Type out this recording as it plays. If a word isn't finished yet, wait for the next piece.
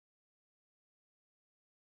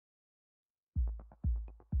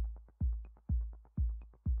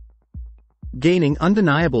Gaining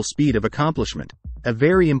undeniable speed of accomplishment, a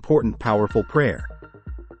very important powerful prayer.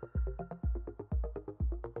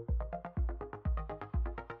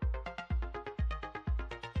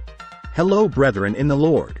 Hello brethren in the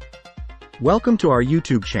Lord. Welcome to our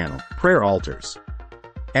YouTube channel, Prayer Altars.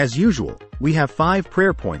 As usual, we have 5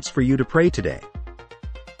 prayer points for you to pray today.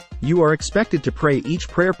 You are expected to pray each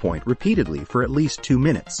prayer point repeatedly for at least 2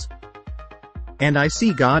 minutes. And I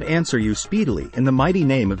see God answer you speedily in the mighty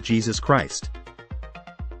name of Jesus Christ.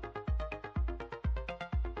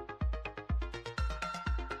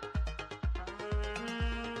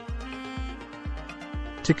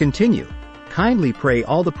 To continue, kindly pray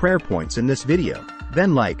all the prayer points in this video,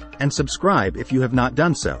 then like and subscribe if you have not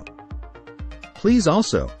done so. Please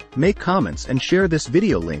also make comments and share this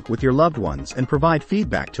video link with your loved ones and provide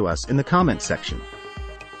feedback to us in the comment section.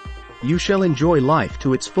 You shall enjoy life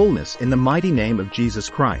to its fullness in the mighty name of Jesus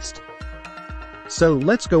Christ. So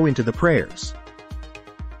let's go into the prayers.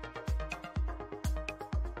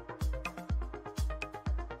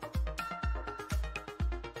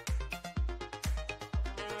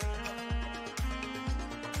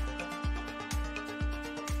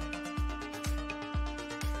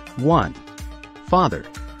 One. Father,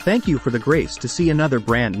 thank you for the grace to see another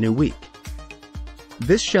brand new week.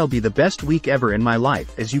 This shall be the best week ever in my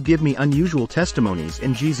life as you give me unusual testimonies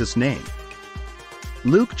in Jesus' name.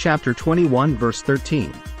 Luke chapter 21 verse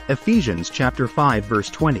 13, Ephesians chapter 5 verse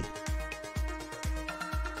 20.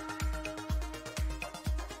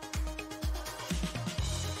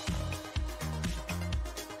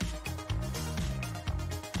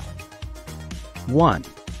 One.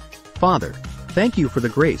 Father, thank you for the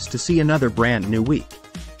grace to see another brand new week.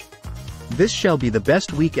 This shall be the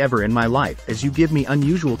best week ever in my life as you give me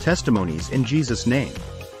unusual testimonies in Jesus' name.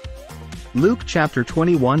 Luke chapter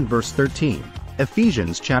 21 verse 13,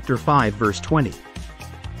 Ephesians chapter 5 verse 20.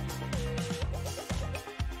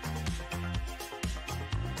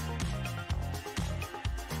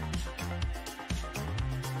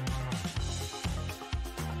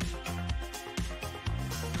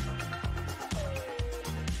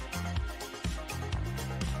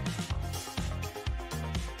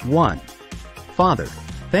 One. Father,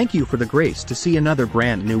 thank you for the grace to see another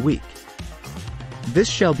brand new week. This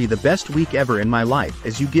shall be the best week ever in my life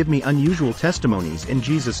as you give me unusual testimonies in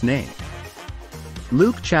Jesus' name.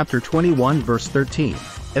 Luke chapter 21 verse 13,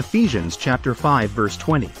 Ephesians chapter 5 verse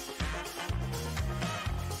 20.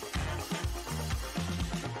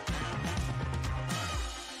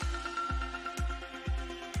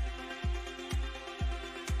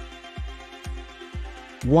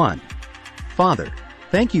 One. Father,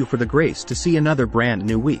 thank you for the grace to see another brand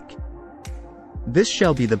new week. This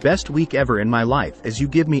shall be the best week ever in my life as you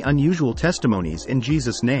give me unusual testimonies in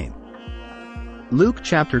Jesus' name. Luke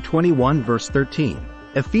chapter 21 verse 13,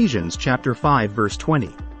 Ephesians chapter 5 verse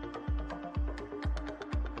 20.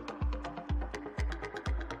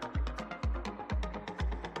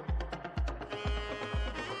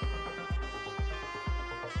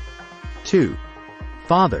 Two.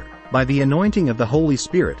 Father, by the anointing of the Holy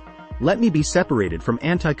Spirit, let me be separated from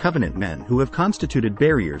anti-covenant men who have constituted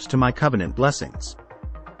barriers to my covenant blessings.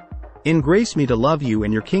 Engrace me to love you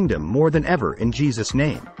and your kingdom more than ever in Jesus'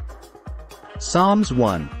 name. Psalms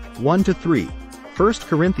 1, 1-3, 1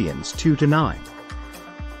 Corinthians 2-9.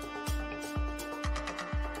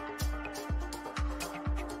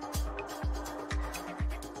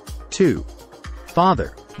 Two.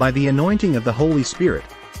 Father, by the anointing of the Holy Spirit,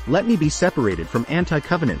 let me be separated from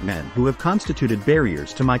anti-covenant men who have constituted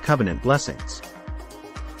barriers to my covenant blessings.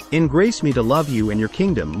 Engrace me to love you and your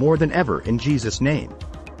kingdom more than ever in Jesus' name.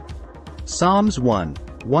 Psalms 1,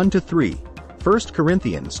 1-3, 1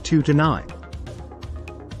 Corinthians 2-9.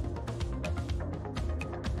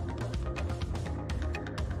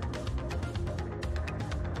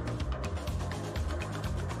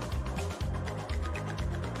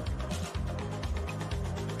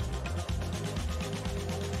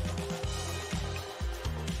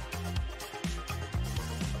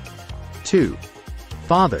 Two.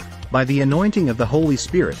 Father, by the anointing of the Holy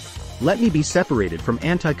Spirit, let me be separated from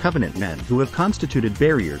anti-covenant men who have constituted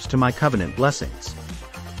barriers to my covenant blessings.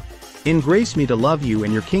 Engrace me to love you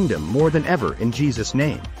and your kingdom more than ever in Jesus'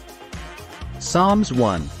 name. Psalms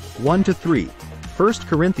 1, 1-3, 1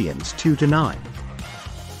 Corinthians 2-9.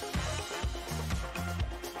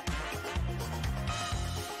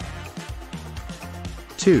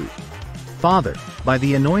 Two. Father, by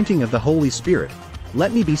the anointing of the Holy Spirit,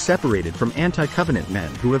 let me be separated from anti-covenant men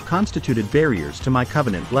who have constituted barriers to my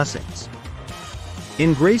covenant blessings.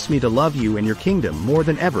 Engrace me to love you and your kingdom more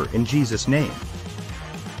than ever in Jesus' name.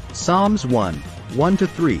 Psalms 1,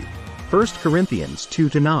 1-3, 1 Corinthians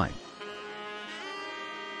 2-9.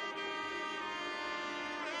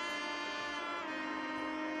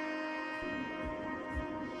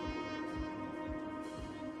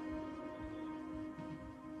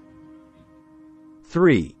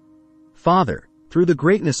 3. Father, through the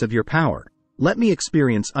greatness of your power, let me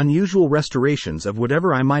experience unusual restorations of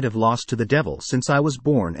whatever I might have lost to the devil since I was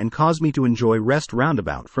born, and cause me to enjoy rest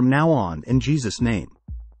roundabout from now on in Jesus' name.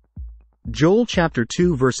 Joel chapter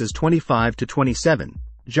 2 verses 25 to 27,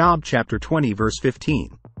 Job chapter 20 verse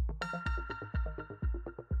 15.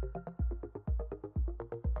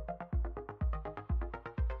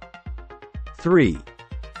 3.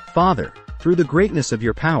 Father, through the greatness of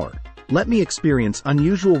your power, let me experience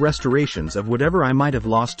unusual restorations of whatever I might have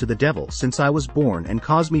lost to the devil since I was born, and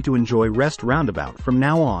cause me to enjoy rest roundabout from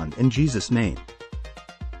now on in Jesus' name.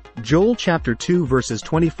 Joel chapter 2 verses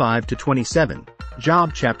 25 to 27,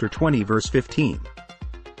 Job chapter 20 verse 15.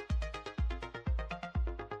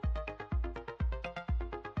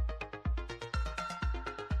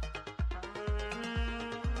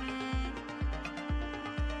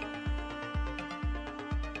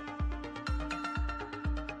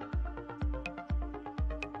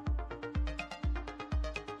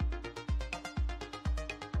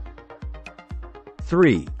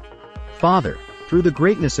 3. Father, through the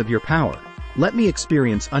greatness of your power, let me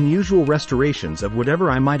experience unusual restorations of whatever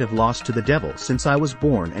I might have lost to the devil since I was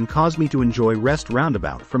born, and cause me to enjoy rest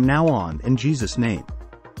roundabout from now on in Jesus' name.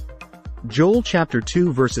 Joel chapter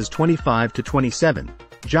 2 verses 25 to 27,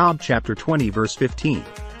 Job chapter 20 verse 15.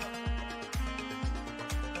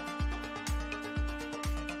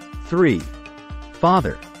 3.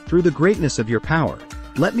 Father, through the greatness of your power,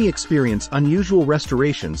 let me experience unusual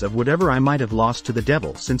restorations of whatever I might have lost to the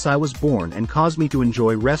devil since I was born, and cause me to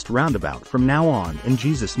enjoy rest roundabout from now on in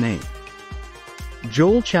Jesus' name.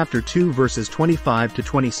 Joel chapter 2 verses 25 to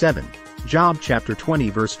 27, Job chapter 20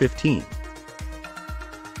 verse 15.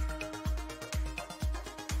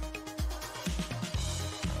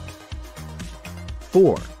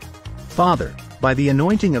 4. Father, by the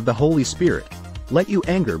anointing of the Holy Spirit, let your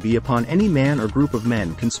anger be upon any man or group of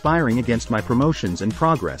men conspiring against my promotions and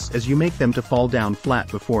progress, as you make them to fall down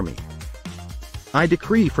flat before me. I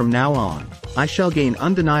decree from now on, I shall gain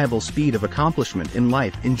undeniable speed of accomplishment in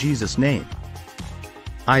life in Jesus' name.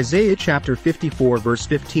 Isaiah chapter 54 verse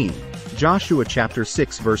 15, Joshua chapter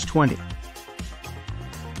 6 verse 20.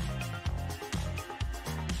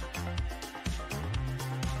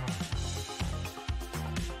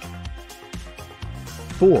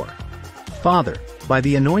 4. Father, by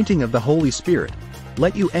the anointing of the Holy Spirit,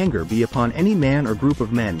 let your anger be upon any man or group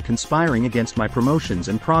of men conspiring against my promotions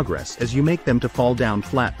and progress, as you make them to fall down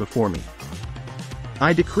flat before me.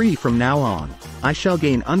 I decree from now on, I shall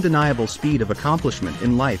gain undeniable speed of accomplishment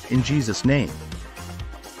in life in Jesus' name.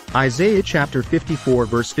 Isaiah chapter 54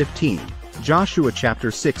 verse 15, Joshua chapter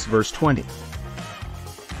 6 verse 20.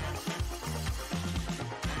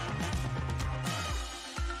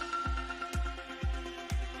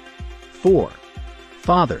 4.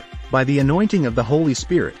 Father, by the anointing of the Holy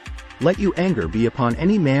Spirit, let your anger be upon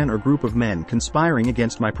any man or group of men conspiring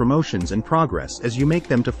against my promotions and progress, as you make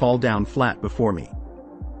them to fall down flat before me.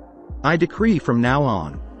 I decree from now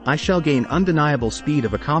on, I shall gain undeniable speed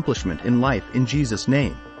of accomplishment in life in Jesus'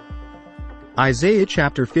 name. Isaiah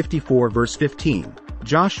chapter 54 verse 15,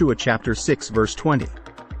 Joshua chapter 6 verse 20.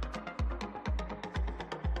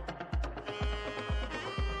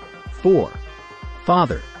 4.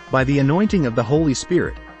 Father, by the anointing of the Holy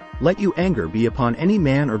Spirit, let your anger be upon any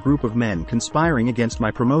man or group of men conspiring against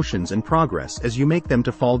my promotions and progress, as you make them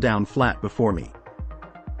to fall down flat before me.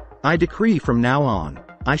 I decree from now on,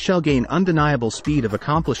 I shall gain undeniable speed of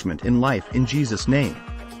accomplishment in life in Jesus' name.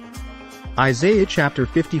 Isaiah chapter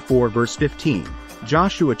 54 verse 15,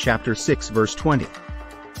 Joshua chapter 6 verse 20.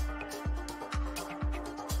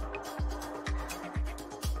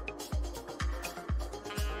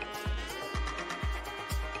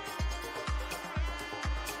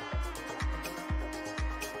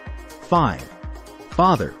 5.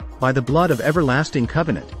 Father, by the blood of everlasting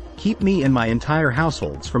covenant, keep me and my entire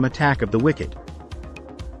households from attack of the wicked.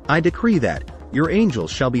 I decree that your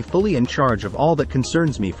angels shall be fully in charge of all that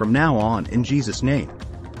concerns me from now on in Jesus' name.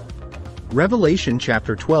 Revelation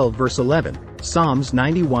chapter 12 verse 11, Psalms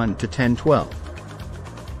 91 to 10:12.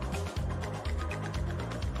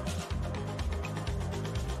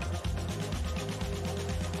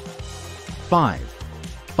 5.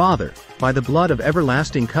 Father, by the blood of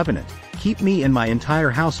everlasting covenant, keep me and my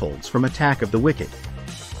entire households from attack of the wicked.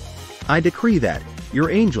 I decree that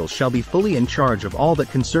your angels shall be fully in charge of all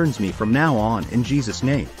that concerns me from now on in Jesus'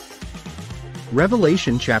 name.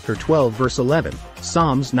 Revelation chapter 12 verse 11,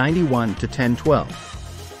 Psalms 91 to 10:12.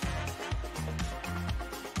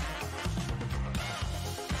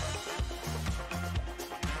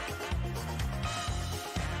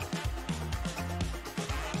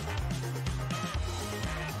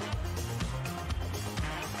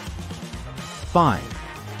 5.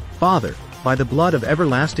 Father, by the blood of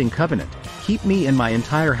everlasting covenant, keep me and my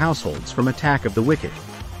entire households from attack of the wicked.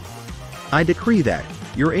 I decree that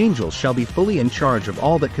your angels shall be fully in charge of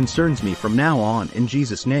all that concerns me from now on in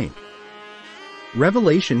Jesus' name.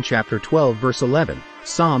 Revelation chapter 12 verse 11,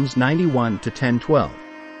 Psalms 91 to 10:12.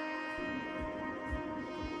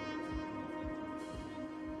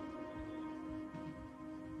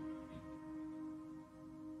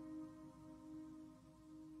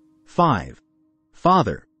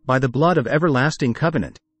 Father, by the blood of everlasting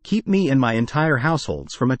covenant, keep me and my entire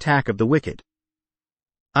households from attack of the wicked.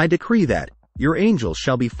 I decree that your angels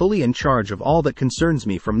shall be fully in charge of all that concerns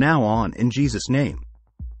me from now on in Jesus' name.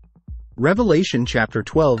 Revelation chapter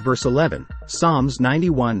 12 verse 11, Psalms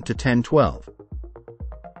 91 to 10:12.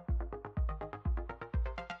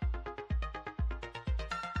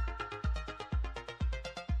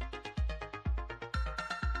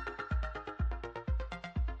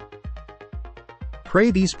 Pray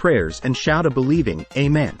these prayers and shout a believing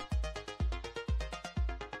Amen.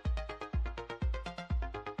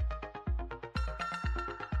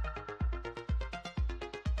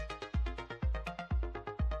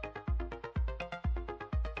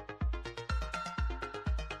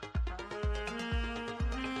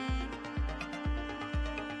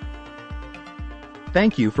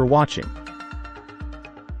 Thank you for watching.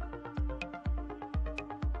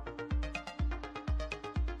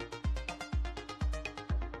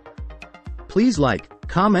 Please like,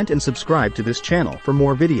 comment and subscribe to this channel for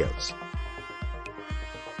more videos.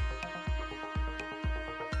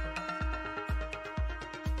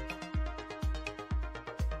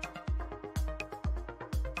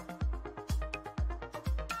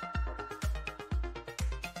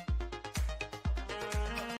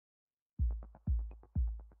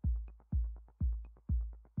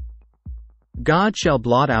 God shall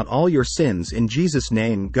blot out all your sins in Jesus'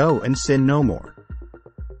 name. Go and sin no more.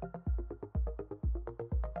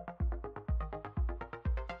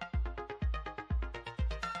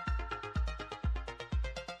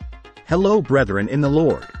 Hello brethren in the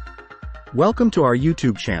Lord. Welcome to our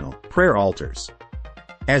YouTube channel, Prayer Altars.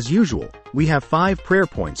 As usual, we have 5 prayer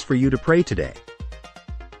points for you to pray today.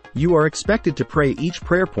 You are expected to pray each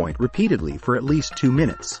prayer point repeatedly for at least 2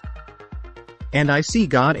 minutes. And I see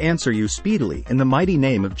God answer you speedily in the mighty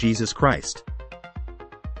name of Jesus Christ.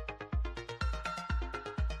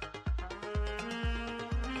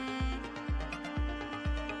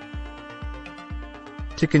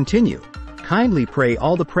 To continue, kindly pray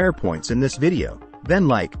all the prayer points in this video, then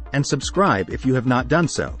like and subscribe if you have not done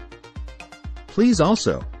so. Please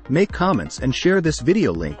also make comments and share this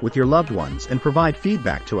video link with your loved ones and provide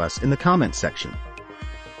feedback to us in the comment section.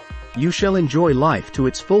 You shall enjoy life to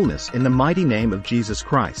its fullness in the mighty name of Jesus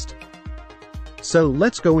Christ. So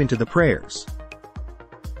let's go into the prayers.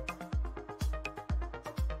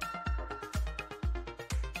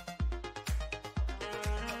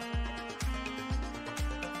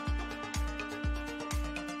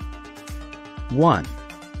 One.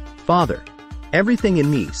 Father, everything in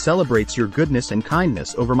me celebrates your goodness and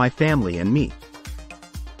kindness over my family and me.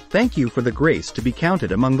 Thank you for the grace to be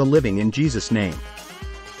counted among the living in Jesus' name.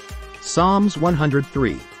 Psalms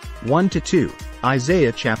 103, 1-2,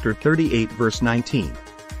 Isaiah chapter 38 verse 19.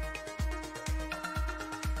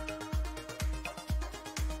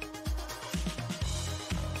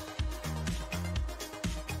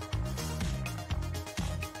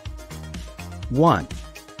 One.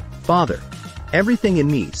 Father, everything in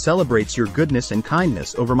me celebrates your goodness and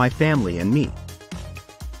kindness over my family and me.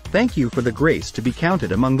 Thank you for the grace to be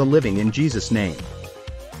counted among the living in Jesus' name.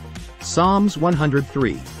 Psalms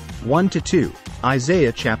 103, 1-2,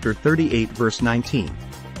 Isaiah chapter 38 verse 19.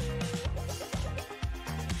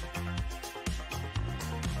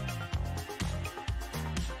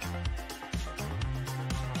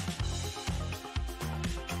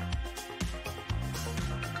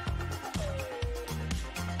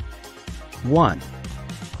 One.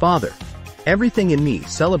 Father, everything in me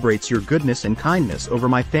celebrates your goodness and kindness over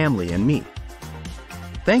my family and me.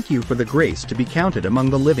 Thank you for the grace to be counted among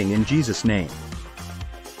the living in Jesus' name.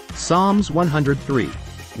 Psalms 103,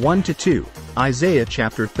 1-2, Isaiah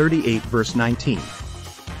chapter 38 verse 19.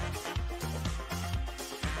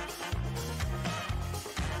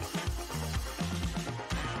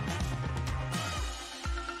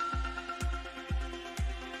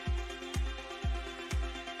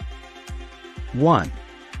 One.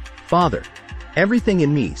 Father, everything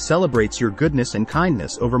in me celebrates your goodness and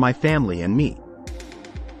kindness over my family and me.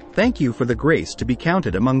 Thank you for the grace to be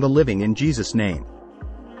counted among the living in Jesus' name.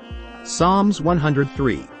 Psalms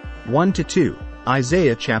 103, 1-2,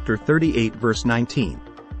 Isaiah chapter 38 verse 19.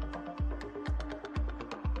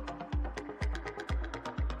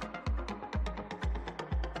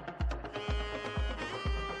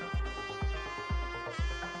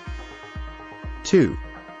 2.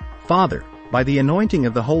 Father, by the anointing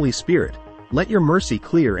of the Holy Spirit, let your mercy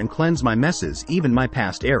clear and cleanse my messes, even my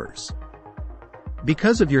past errors.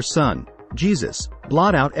 Because of your Son, Jesus,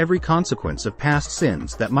 blot out every consequence of past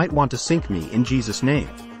sins that might want to sink me in Jesus' name.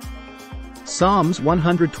 Psalms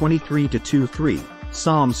 123-2-3,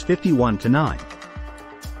 Psalms 51-9.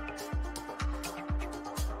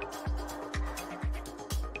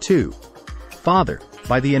 2. Father,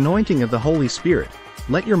 by the anointing of the Holy Spirit,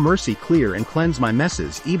 let your mercy clear and cleanse my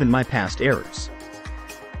messes, even my past errors.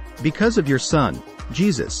 Because of your Son,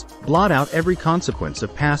 Jesus, blot out every consequence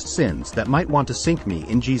of past sins that might want to sink me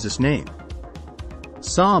in Jesus' name.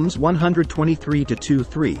 Psalms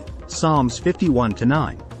 123-2-3, Psalms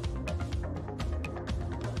 51-9.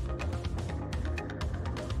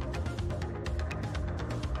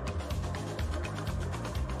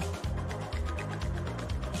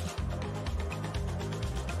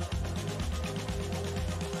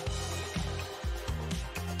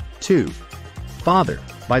 2. Father,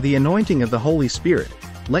 by the anointing of the Holy Spirit,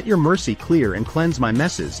 let your mercy clear and cleanse my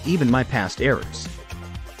messes, even my past errors.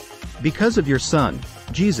 Because of your Son,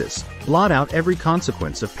 Jesus, blot out every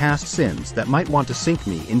consequence of past sins that might want to sink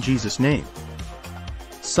me in Jesus' name.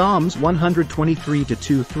 Psalms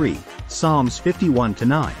 123-2-3, Psalms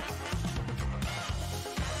 51-9.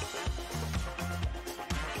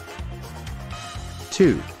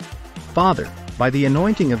 2. Father, by the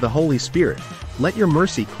anointing of the Holy Spirit, let your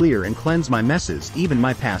mercy clear and cleanse my messes, even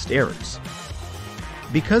my past errors.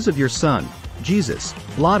 Because of your Son, Jesus,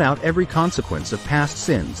 blot out every consequence of past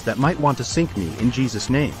sins that might want to sink me in Jesus'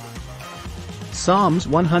 name. Psalms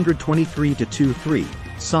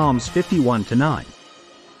 123-2-3, Psalms 51-9.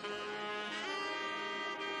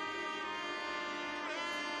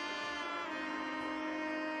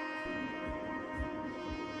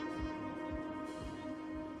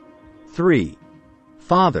 3.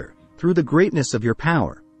 Father, through the greatness of your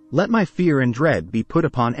power, let my fear and dread be put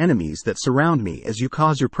upon enemies that surround me as you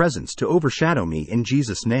cause your presence to overshadow me in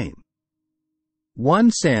Jesus' name. 1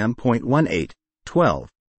 Sam 18:12,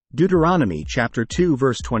 Deuteronomy chapter 2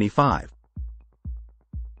 verse 25.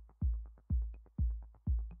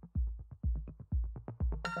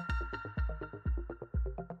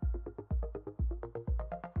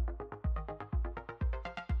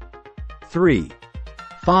 3.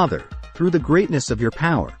 Father, through the greatness of your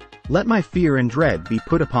power, let my fear and dread be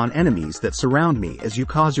put upon enemies that surround me as you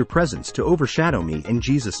cause your presence to overshadow me in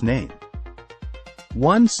Jesus' name.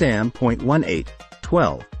 1 Sam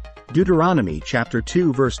 18:12, Deuteronomy chapter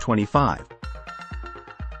 2 verse 25.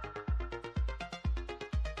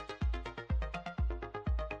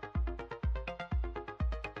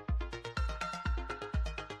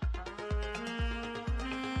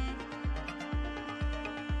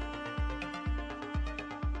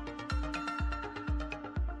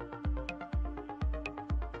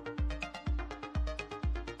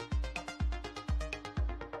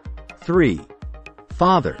 3.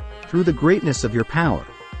 Father, through the greatness of your power,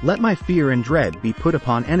 let my fear and dread be put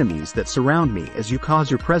upon enemies that surround me as you cause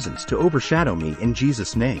your presence to overshadow me in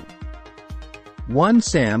Jesus' name. 1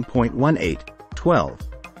 Sam 18:12,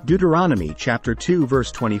 Deuteronomy chapter 2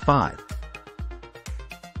 verse 25.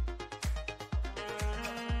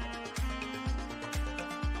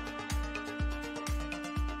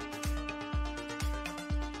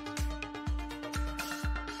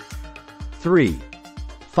 3.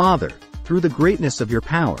 Father, through the greatness of your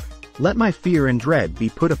power, let my fear and dread be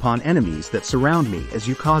put upon enemies that surround me as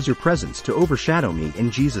you cause your presence to overshadow me in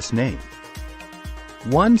Jesus' name.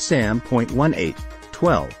 1 Sam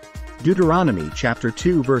 18:12, Deuteronomy chapter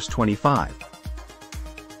 2 verse 25.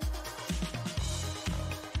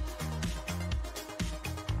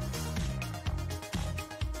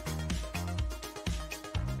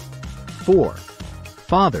 4.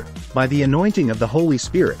 Father, by the anointing of the Holy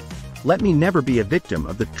Spirit, let me never be a victim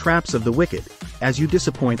of the traps of the wicked, as you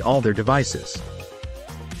disappoint all their devices.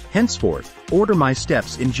 Henceforth, order my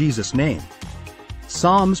steps in Jesus' name.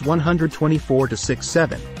 Psalms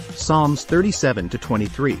 124-6-7, Psalms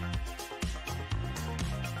 37-23.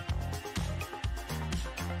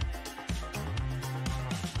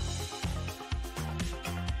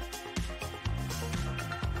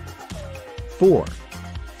 4.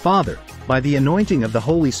 Father, by the anointing of the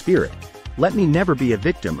Holy Spirit, let me never be a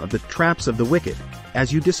victim of the traps of the wicked,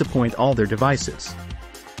 as you disappoint all their devices.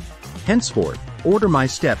 Henceforth, order my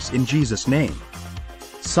steps in Jesus' name.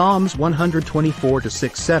 Psalms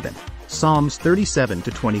 124-6-7, Psalms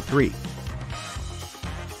 37-23.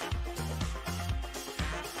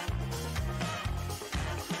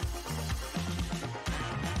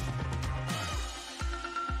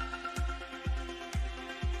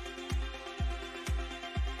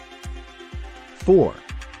 4. 4.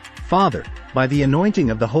 Father, by the anointing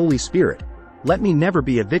of the Holy Spirit, let me never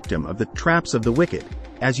be a victim of the traps of the wicked,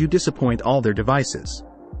 as you disappoint all their devices.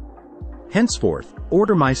 Henceforth,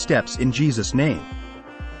 order my steps in Jesus' name.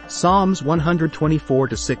 Psalms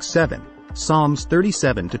 124-6-7, Psalms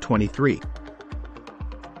 37-23.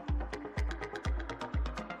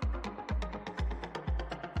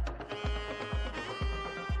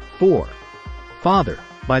 4. Father,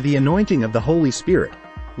 by the anointing of the Holy Spirit,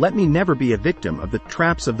 let me never be a victim of the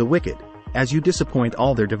traps of the wicked, as you disappoint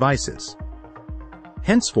all their devices.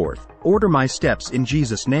 Henceforth, order my steps in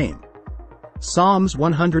Jesus' name. Psalms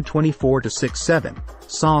 124-6-7,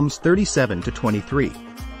 Psalms 37-23.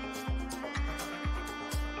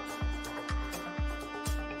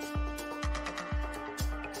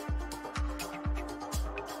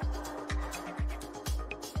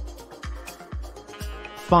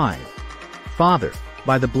 5. Father,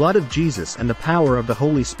 by the blood of Jesus and the power of the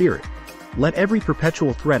Holy Spirit, let every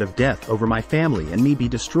perpetual threat of death over my family and me be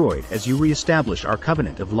destroyed as you reestablish our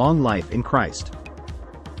covenant of long life in Christ.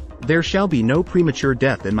 There shall be no premature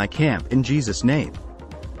death in my camp in Jesus' name.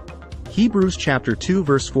 Hebrews chapter 2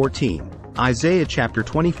 verse 14, Isaiah chapter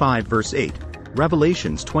 25 verse 8,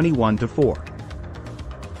 Revelations 21-4.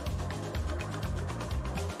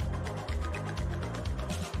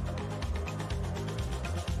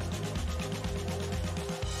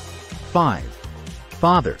 5.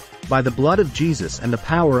 Father, by the blood of Jesus and the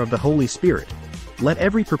power of the Holy Spirit, let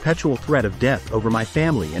every perpetual threat of death over my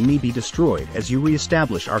family and me be destroyed as you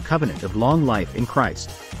reestablish our covenant of long life in Christ.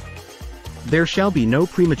 There shall be no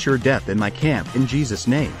premature death in my camp in Jesus'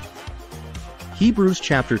 name. Hebrews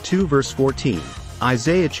chapter 2 verse 14,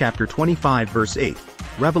 Isaiah chapter 25 verse 8,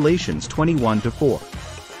 Revelations 21-4.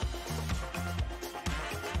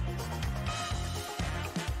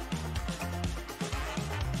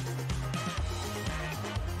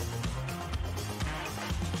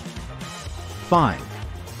 5.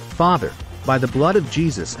 Father, by the blood of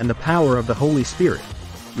Jesus and the power of the Holy Spirit,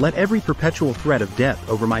 let every perpetual threat of death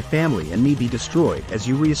over my family and me be destroyed as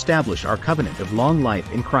you reestablish our covenant of long life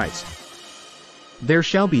in Christ. There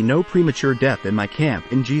shall be no premature death in my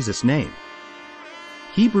camp in Jesus' name.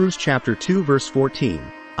 Hebrews chapter 2 verse 14,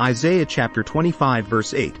 Isaiah chapter 25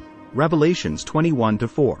 verse 8, Revelations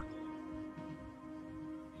 21-4.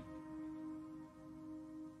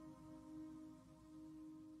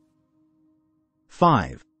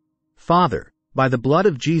 5. Father, by the blood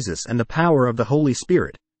of Jesus and the power of the Holy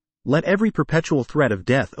Spirit, let every perpetual threat of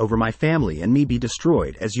death over my family and me be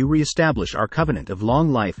destroyed as you reestablish our covenant of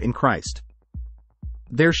long life in Christ.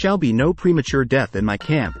 There shall be no premature death in my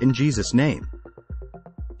camp in Jesus' name.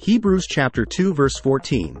 Hebrews chapter 2 verse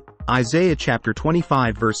 14, Isaiah chapter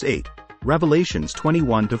 25 verse 8, Revelations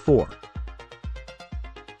 21-4.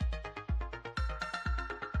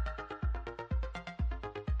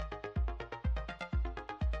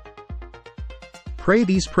 'Pray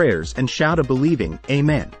these prayers and shout a believing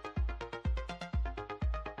Amen.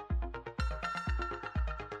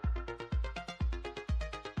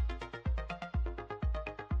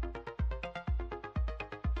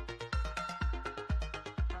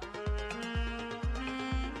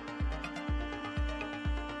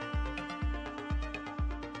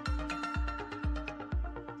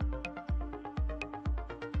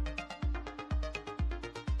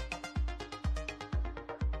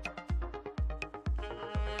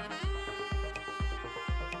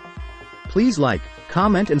 Please like,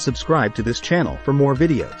 comment and subscribe to this channel for more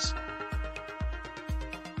videos.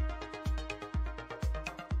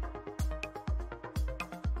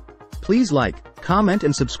 Please like, comment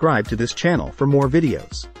and subscribe to this channel for more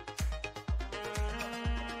videos.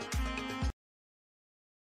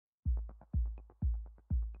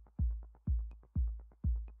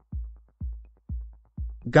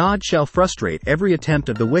 God shall frustrate every attempt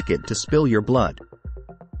of the wicked to spill your blood.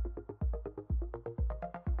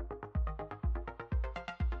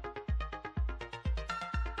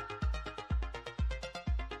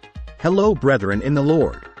 Hello brethren in the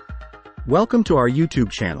Lord. Welcome to our YouTube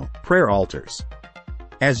channel, Prayer Altars.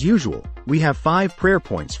 As usual, we have 5 prayer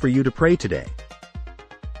points for you to pray today.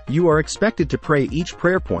 You are expected to pray each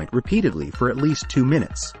prayer point repeatedly for at least 2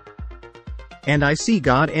 minutes. And I see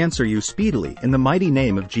God answer you speedily in the mighty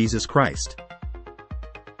name of Jesus Christ.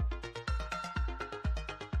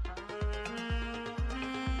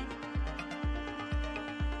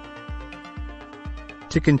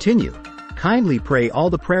 To continue, kindly pray all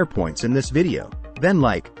the prayer points in this video, then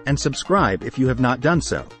like and subscribe if you have not done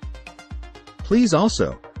so. Please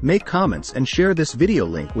also make comments and share this video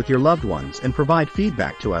link with your loved ones and provide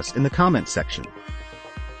feedback to us in the comment section.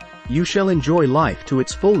 You shall enjoy life to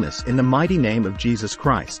its fullness in the mighty name of Jesus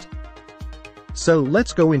Christ. So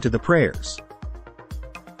let's go into the prayers.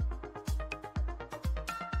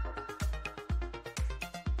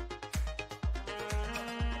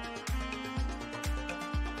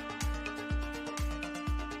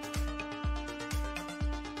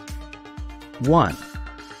 One.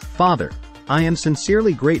 Father, I am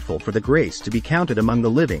sincerely grateful for the grace to be counted among the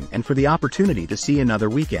living and for the opportunity to see another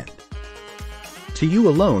weekend. To you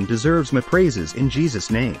alone deserves my praises in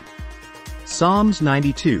Jesus' name. Psalms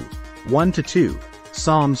 92, 1-2,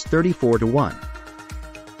 Psalms 34-1.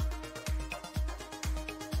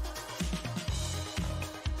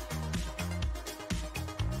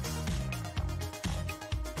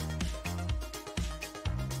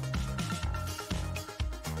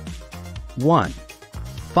 One.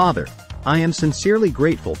 Father, I am sincerely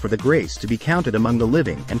grateful for the grace to be counted among the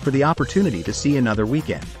living and for the opportunity to see another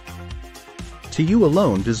weekend. To you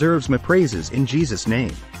alone deserves my praises in Jesus'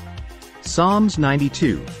 name. Psalms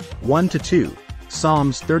 92, 1-2,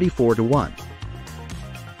 Psalms 34-1.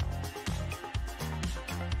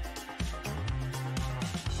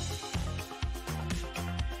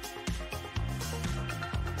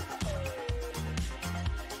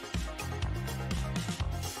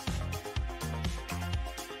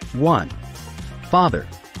 One. Father,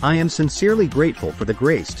 I am sincerely grateful for the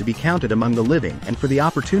grace to be counted among the living and for the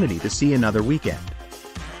opportunity to see another weekend.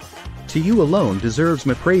 To you alone deserves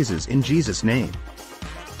my praises in Jesus' name.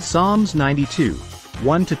 Psalms 92,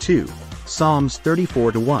 1-2, Psalms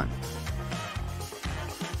 34-1.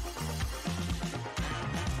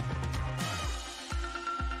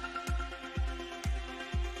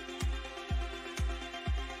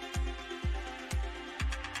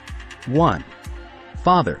 One.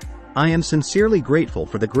 Father, I am sincerely grateful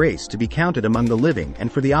for the grace to be counted among the living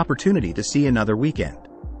and for the opportunity to see another weekend.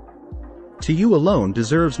 To you alone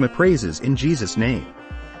deserves my praises in Jesus' name.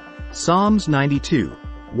 Psalms 92,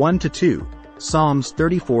 1-2, Psalms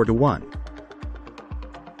 34-1.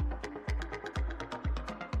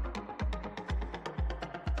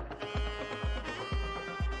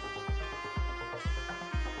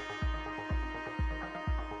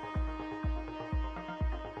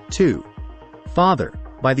 Two. Father,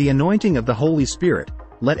 by the anointing of the Holy Spirit,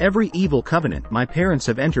 let every evil covenant my parents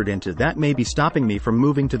have entered into that may be stopping me from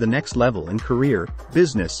moving to the next level in career,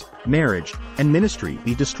 business, marriage, and ministry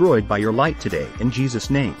be destroyed by your light today in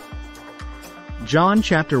Jesus' name. John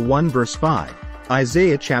chapter 1 verse 5,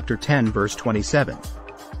 Isaiah chapter 10 verse 27.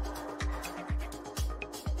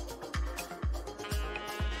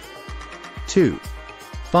 Two.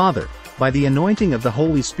 Father, by the anointing of the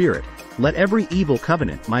Holy Spirit, let every evil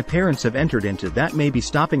covenant my parents have entered into that may be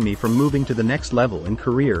stopping me from moving to the next level in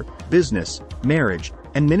career, business, marriage,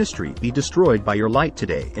 and ministry be destroyed by your light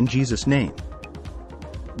today in Jesus' name.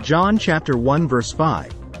 John chapter 1 verse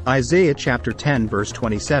 5, Isaiah chapter 10 verse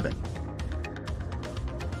 27.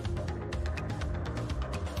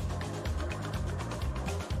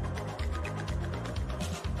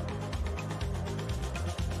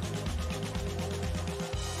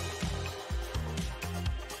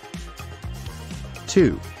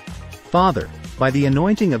 Two. Father, by the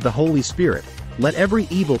anointing of the Holy Spirit, let every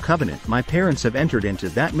evil covenant my parents have entered into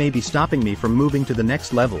that may be stopping me from moving to the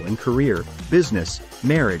next level in career, business,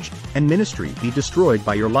 marriage, and ministry be destroyed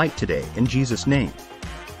by your light today in Jesus' name.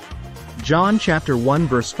 John chapter 1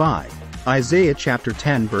 verse 5, Isaiah chapter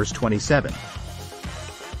 10 verse 27.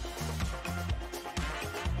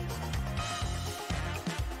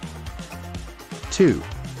 Two.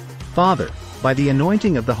 Father, by the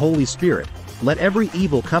anointing of the Holy Spirit, let every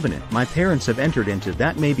evil covenant my parents have entered into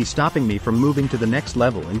that may be stopping me from moving to the next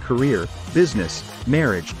level in career, business,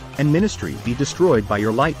 marriage, and ministry be destroyed by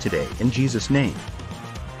your light today in Jesus' name.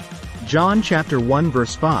 John chapter 1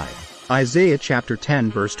 verse 5, Isaiah chapter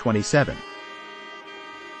 10 verse 27.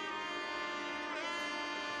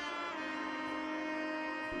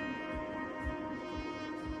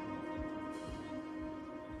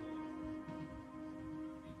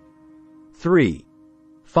 Three.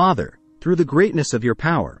 Father, through the greatness of your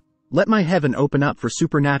power, let my heaven open up for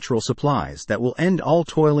supernatural supplies that will end all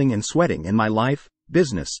toiling and sweating in my life,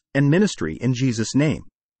 business, and ministry in Jesus' name.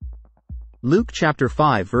 Luke chapter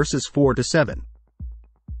 5 verses 4-7.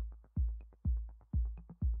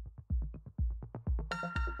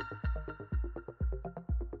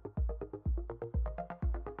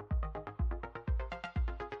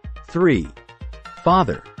 Three.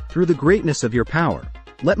 Father, through the greatness of your power,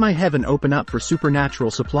 let my heaven open up for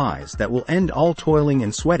supernatural supplies that will end all toiling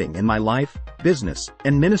and sweating in my life, business,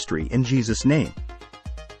 and ministry in Jesus' name.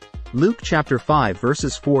 Luke chapter 5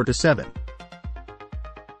 verses 4-7.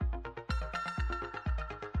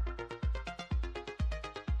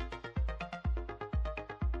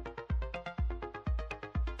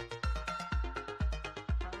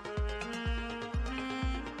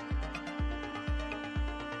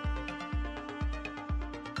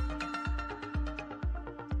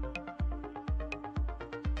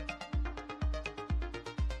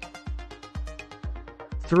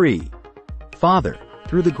 3. Father,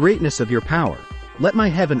 through the greatness of your power, let my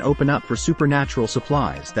heaven open up for supernatural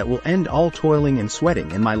supplies that will end all toiling and sweating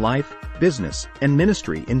in my life, business, and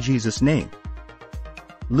ministry in Jesus' name.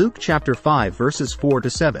 Luke chapter 5 verses 4 to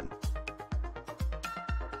 7.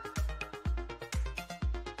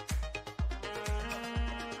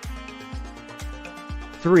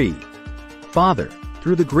 3. Father,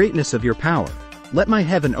 through the greatness of your power, let my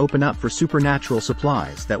heaven open up for supernatural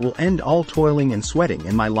supplies that will end all toiling and sweating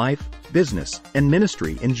in my life, business, and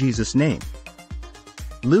ministry in Jesus' name.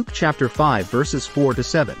 Luke chapter 5 verses 4 to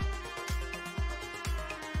 7.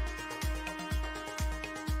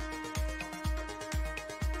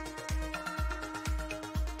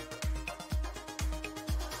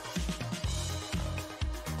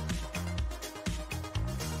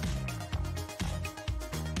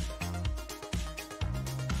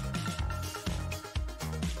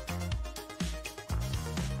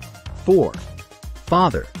 4.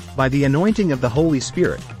 Father, by the anointing of the Holy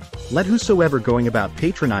Spirit, let whosoever going about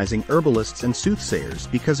patronizing herbalists and soothsayers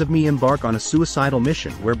because of me embark on a suicidal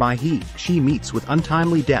mission whereby she meets with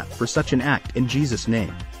untimely death for such an act in Jesus'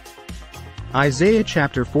 name. Isaiah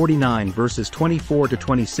chapter 49 verses 24 to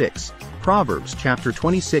 26, Proverbs chapter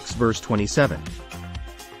 26 verse 27.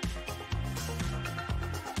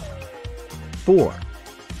 4.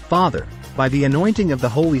 Father, by the anointing of the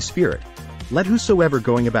Holy Spirit, let whosoever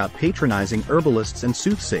going about patronizing herbalists and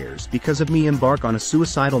soothsayers because of me embark on a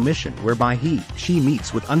suicidal mission whereby she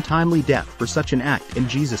meets with untimely death for such an act in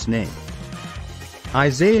Jesus' name.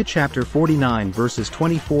 Isaiah chapter 49 verses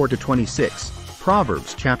 24 to 26,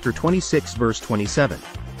 Proverbs chapter 26 verse 27.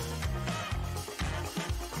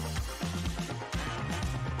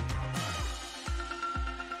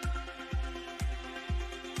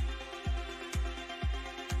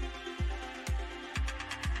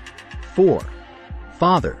 4.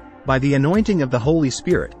 Father, by the anointing of the Holy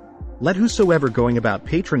Spirit, let whosoever going about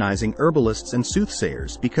patronizing herbalists and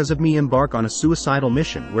soothsayers because of me embark on a suicidal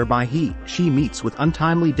mission whereby she meets with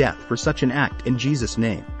untimely death for such an act in Jesus'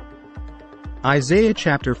 name. Isaiah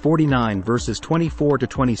chapter 49 verses 24 to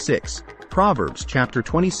 26, Proverbs chapter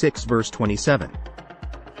 26 verse 27.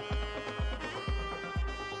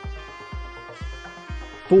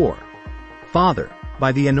 4. Father,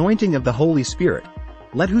 by the anointing of the Holy Spirit,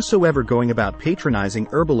 let whosoever going about patronizing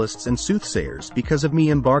herbalists and soothsayers because of me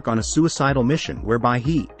embark on a suicidal mission whereby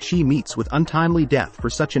she meets with untimely death for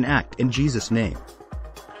such an act in Jesus' name.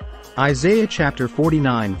 Isaiah chapter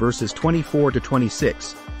 49 verses 24 to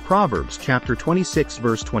 26, Proverbs chapter 26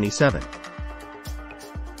 verse 27.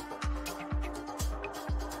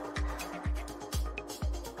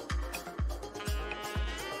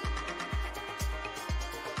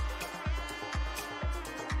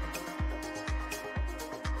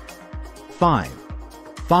 5.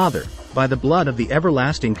 Father, by the blood of the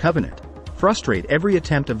everlasting covenant, frustrate every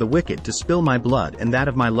attempt of the wicked to spill my blood and that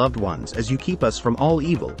of my loved ones as you keep us from all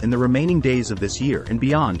evil in the remaining days of this year and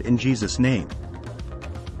beyond in Jesus' name.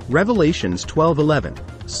 Revelations 12:11,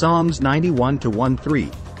 Psalms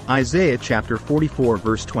 91-1-3, Isaiah chapter 44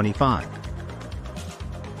 verse 25.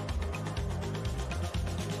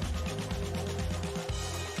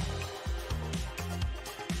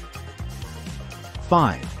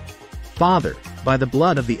 5. Father, by the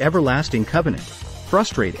blood of the everlasting covenant,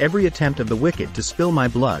 frustrate every attempt of the wicked to spill my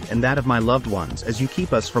blood and that of my loved ones as you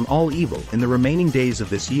keep us from all evil in the remaining days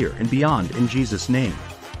of this year and beyond in Jesus' name.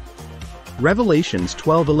 Revelations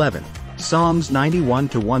 12:11, Psalms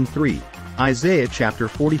 91-1-3, Isaiah chapter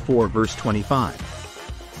 44 verse 25.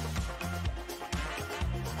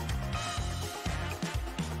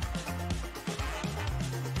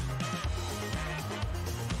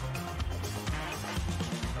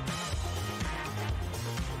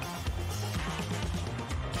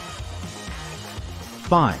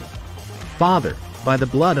 5. Father, by the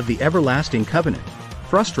blood of the everlasting covenant,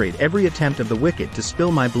 frustrate every attempt of the wicked to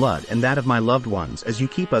spill my blood and that of my loved ones as you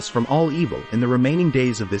keep us from all evil in the remaining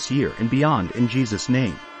days of this year and beyond in Jesus'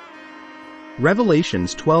 name.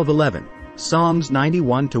 Revelations 12:11, Psalms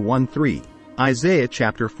 91-1-3, Isaiah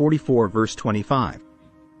chapter 44 verse 25.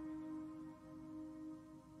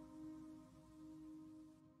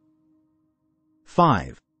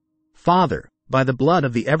 5. Father, by the blood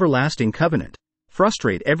of the everlasting covenant,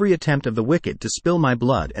 frustrate every attempt of the wicked to spill my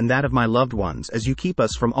blood and that of my loved ones as you keep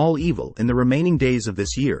us from all evil in the remaining days of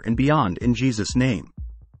this year and beyond in Jesus' name.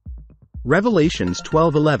 Revelations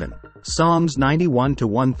 12:11, Psalms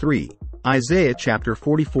 91-1-3, Isaiah chapter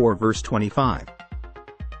 44 verse 25. 5.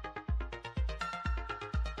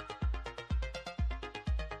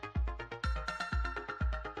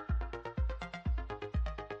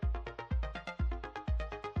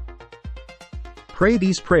 Pray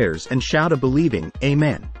these prayers and shout a believing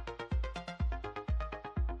Amen.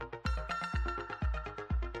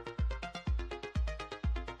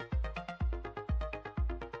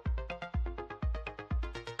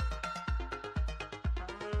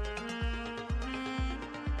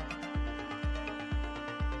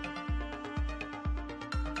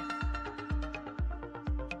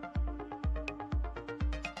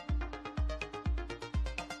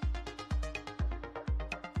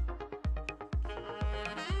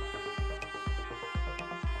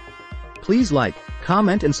 Please like,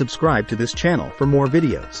 comment and subscribe to this channel for more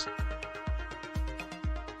videos.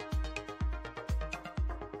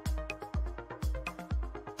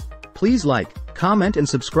 Please like, comment and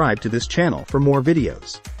subscribe to this channel for more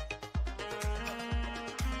videos.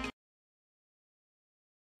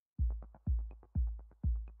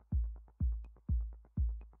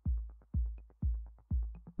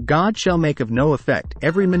 God shall make of no effect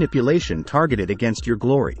every manipulation targeted against your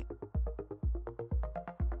glory.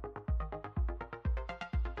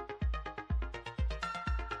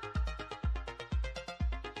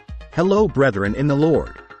 Hello brethren in the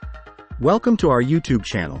Lord. Welcome to our YouTube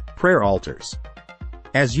channel, Prayer Altars.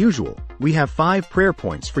 As usual, we have 5 prayer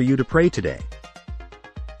points for you to pray today.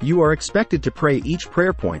 You are expected to pray each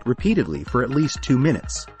prayer point repeatedly for at least 2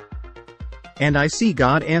 minutes. And I see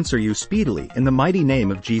God answer you speedily in the mighty name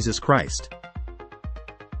of Jesus Christ.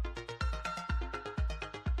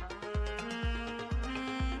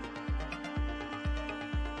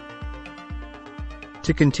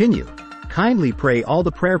 To continue, kindly pray all the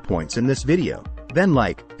prayer points in this video, then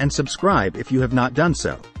like and subscribe if you have not done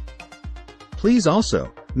so. Please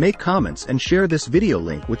also make comments and share this video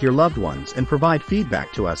link with your loved ones and provide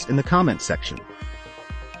feedback to us in the comment section.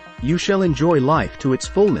 You shall enjoy life to its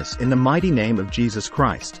fullness in the mighty name of Jesus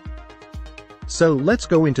Christ. So let's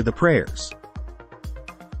go into the prayers.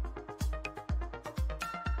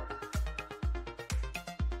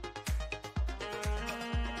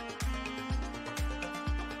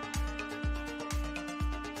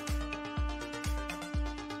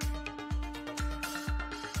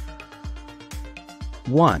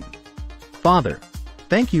 One. Father,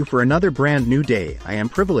 thank you for another brand new day I am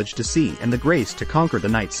privileged to see and the grace to conquer the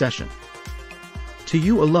night session. To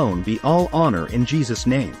you alone be all honor in Jesus'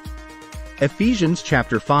 name. Ephesians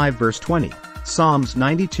chapter 5 verse 20, Psalms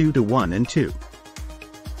 92:1 and 2.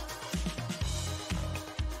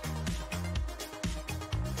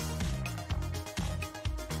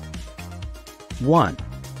 1.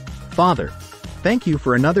 Father, thank you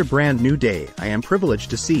for another brand new day I am privileged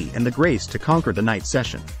to see and the grace to conquer the night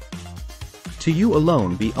session. To you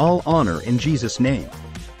alone be all honor in Jesus' name.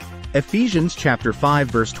 Ephesians chapter 5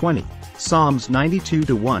 verse 20, Psalms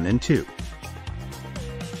 92:1 and 2.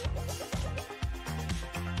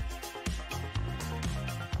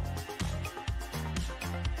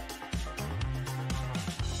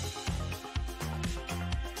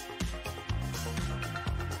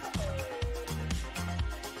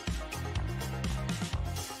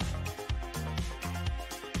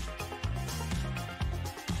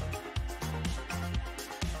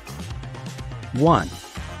 1.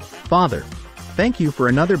 Father, thank you for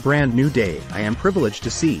another brand new day I am privileged to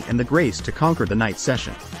see and the grace to conquer the night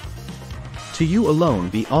session. To you alone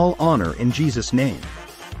be all honor in Jesus' name.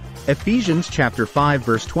 Ephesians chapter 5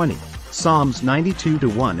 verse 20, Psalms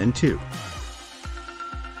 92:1 and 2.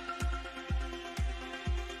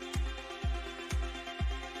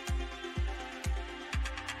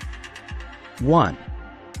 1.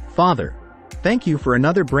 Father, thank you for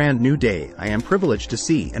another brand new day I am privileged to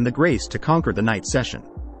see and the grace to conquer the night session.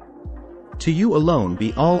 To you alone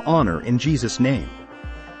be all honor in Jesus' name.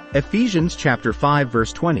 Ephesians chapter 5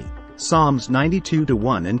 verse 20, Psalms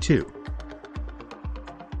 92:1 and 2.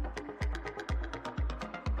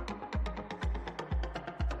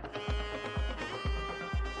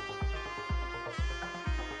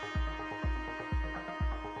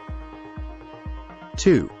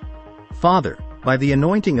 2. Father, by the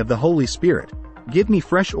anointing of the Holy Spirit, give me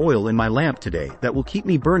fresh oil in my lamp today that will keep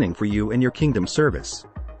me burning for you and your kingdom service.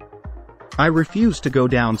 I refuse to go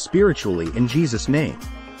down spiritually in Jesus' name.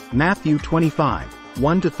 Matthew 25,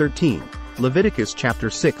 1-13, Leviticus chapter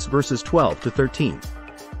 6 verses 12-13.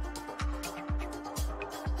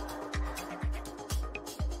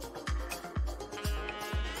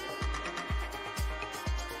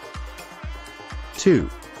 2.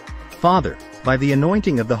 Father, by the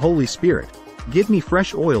anointing of the Holy Spirit, give me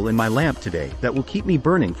fresh oil in my lamp today that will keep me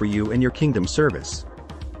burning for you and your kingdom service.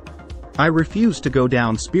 I refuse to go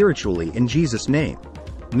down spiritually in Jesus' name.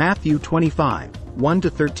 Matthew 25,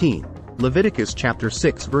 1-13, Leviticus chapter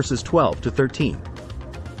 6 verses 12-13.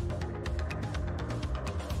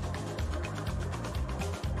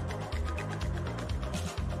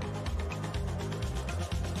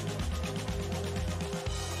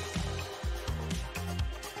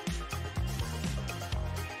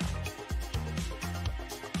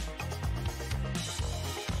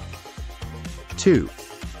 2.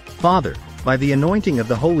 Father, by the anointing of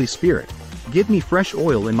the Holy Spirit, give me fresh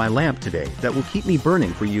oil in my lamp today that will keep me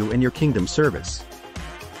burning for you and your kingdom service.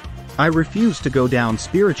 I refuse to go down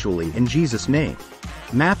spiritually in Jesus' name.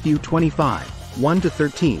 Matthew 25,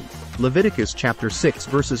 1-13, Leviticus chapter 6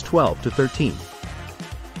 verses 12-13.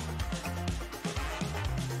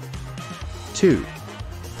 2.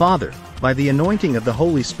 Father, by the anointing of the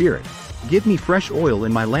Holy Spirit, give me fresh oil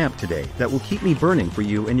in my lamp today that will keep me burning for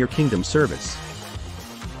you and your kingdom service.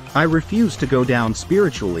 I refuse to go down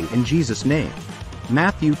spiritually in Jesus' name.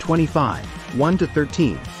 Matthew 25,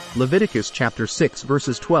 1-13, Leviticus chapter 6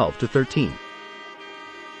 verses 12-13.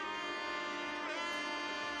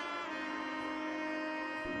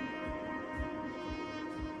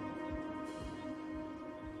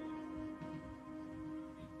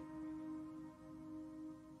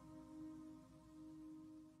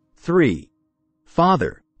 3.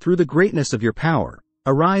 Father, through the greatness of your power,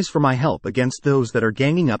 arise for my help against those that are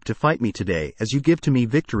ganging up to fight me today as you give to me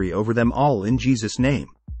victory over them all in Jesus' name.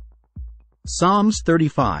 Psalms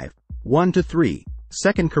 35, 1-3,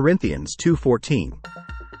 2 Corinthians 2:14.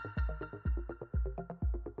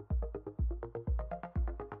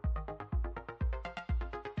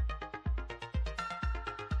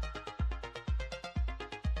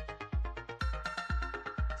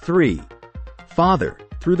 3. Father,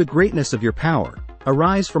 through the greatness of your power,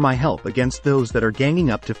 arise for my help against those that are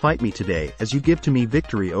ganging up to fight me today as you give to me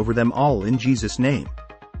victory over them all in Jesus' name.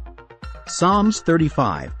 Psalms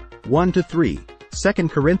 35, 1-3, 2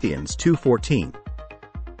 Corinthians 2:14.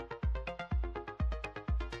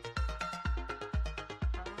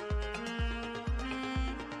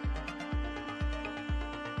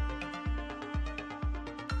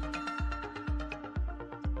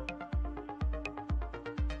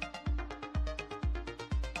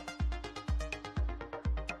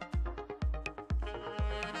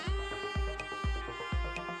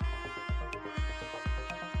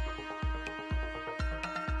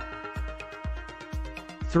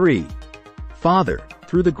 3. Father,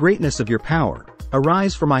 through the greatness of your power,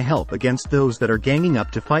 arise for my help against those that are ganging up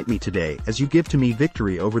to fight me today as you give to me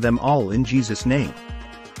victory over them all in Jesus' name.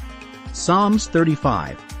 Psalms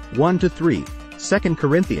 35, 1-3, 2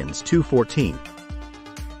 Corinthians 2:14.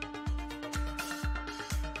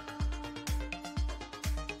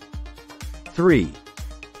 3.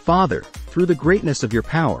 Father, through the greatness of your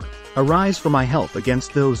power, arise for my help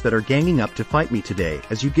against those that are ganging up to fight me today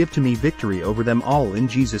as you give to me victory over them all in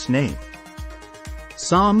Jesus' name.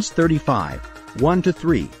 Psalms 35,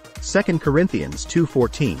 1-3, 2 Corinthians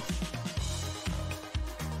 2:14.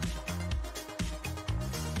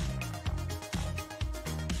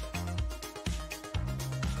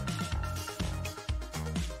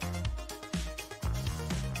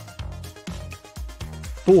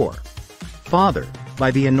 4. Father, by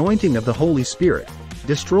the anointing of the Holy Spirit,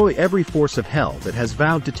 destroy every force of hell that has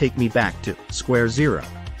vowed to take me back to square zero.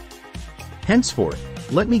 Henceforth,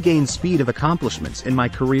 let me gain speed of accomplishments in my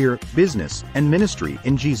career, business, and ministry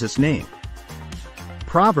in Jesus' name.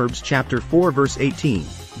 Proverbs chapter 4 verse 18,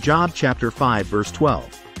 Job chapter 5 verse 12.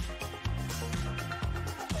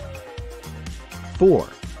 4.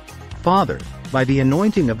 Father, by the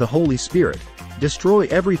anointing of the Holy Spirit, destroy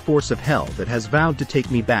every force of hell that has vowed to take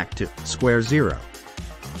me back to square zero.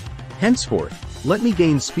 Henceforth, let me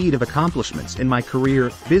gain speed of accomplishments in my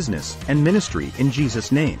career, business, and ministry in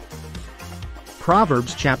Jesus' name.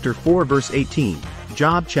 Proverbs chapter 4 verse 18,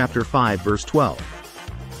 Job chapter 5 verse 12.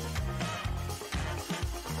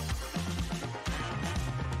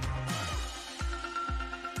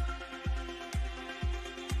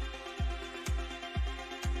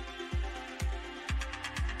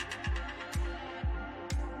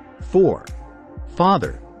 4.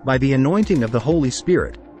 Father, by the anointing of the Holy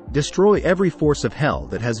Spirit, destroy every force of hell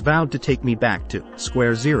that has vowed to take me back to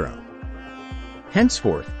square zero.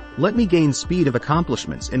 Henceforth, let me gain speed of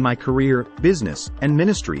accomplishments in my career, business, and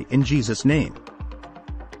ministry in Jesus' name.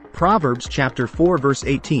 Proverbs chapter 4 verse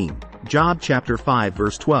 18, Job chapter 5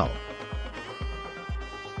 verse 12.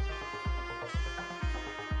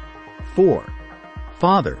 4.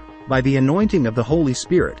 Father, by the anointing of the Holy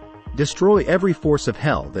Spirit, destroy every force of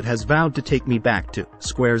hell that has vowed to take me back to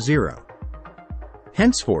square zero.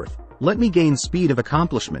 Henceforth, let me gain speed of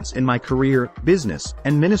accomplishments in my career, business,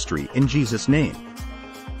 and ministry in Jesus' name.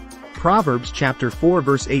 Proverbs chapter 4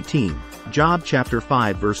 verse 18, Job chapter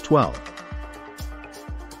 5 verse 12.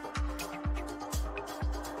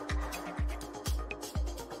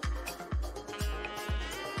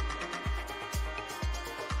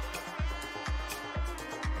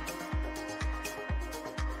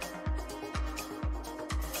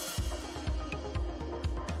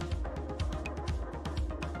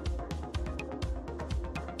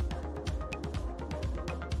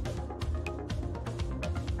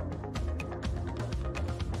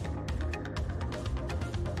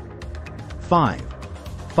 5.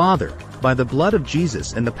 Father, by the blood of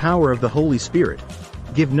Jesus and the power of the Holy Spirit,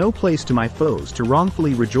 give no place to my foes to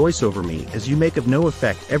wrongfully rejoice over me as you make of no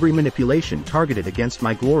effect every manipulation targeted against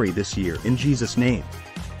my glory this year in Jesus' name.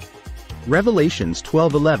 Revelations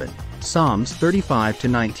 12:11, Psalms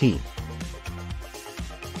 35-19.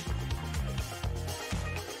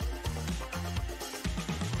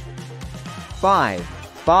 5.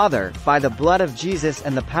 Father, by the blood of Jesus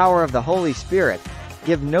and the power of the Holy Spirit,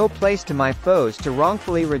 give no place to my foes to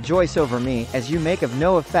wrongfully rejoice over me as you make of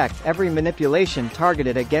no effect every manipulation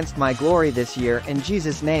targeted against my glory this year in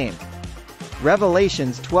Jesus' name.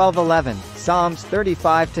 Revelations 12:11, Psalms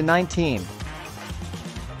 35-19.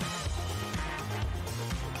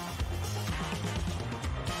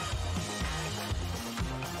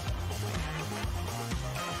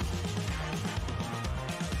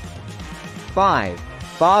 5.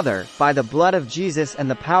 Father, by the blood of Jesus and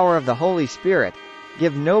the power of the Holy Spirit,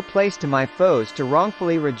 give no place to my foes to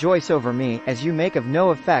wrongfully rejoice over me as you make of no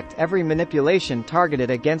effect every manipulation targeted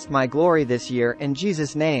against my glory this year in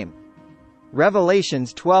Jesus' name.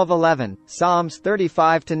 Revelations 12:11, Psalms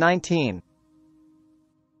 35-19.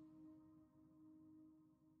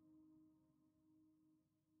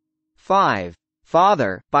 5.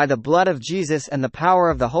 Father, by the blood of Jesus and the power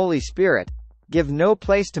of the Holy Spirit, give no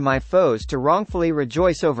place to my foes to wrongfully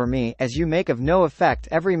rejoice over me as you make of no effect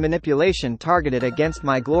every manipulation targeted against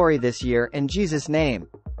my glory this year in Jesus' name.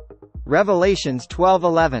 Revelations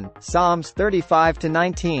 12:11, Psalms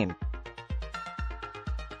 35-19.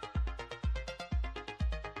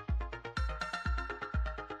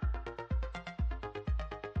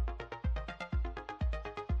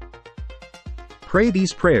 'Pray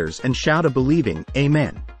these prayers and shout a believing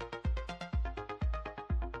Amen.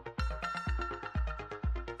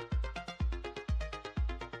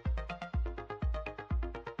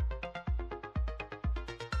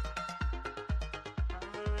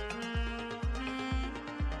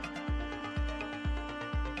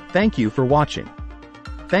 Thank you for watching.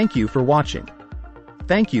 Thank you for watching.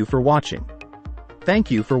 Thank you for watching.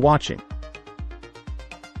 Thank you for watching.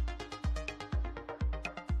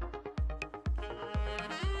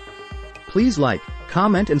 Please like,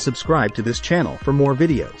 comment and subscribe to this channel for more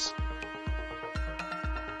videos.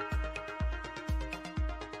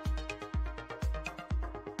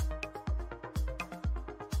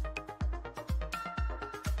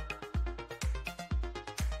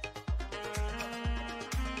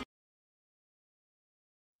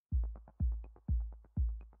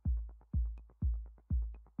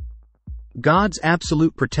 God's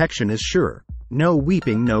absolute protection is sure. No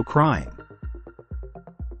weeping, no crying.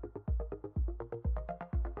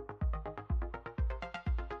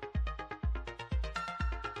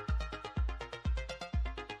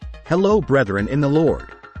 Hello, brethren in the Lord.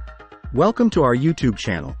 Welcome to our YouTube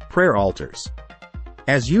channel, Prayer Altars.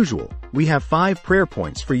 As usual, we have 5 prayer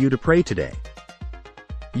points for you to pray today.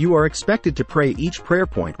 You are expected to pray each prayer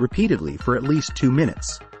point repeatedly for at least 2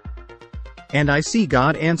 minutes. And I see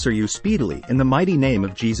God answer you speedily in the mighty name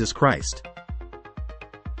of Jesus Christ.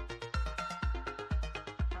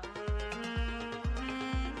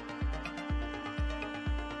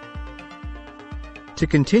 To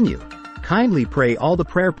continue, kindly pray all the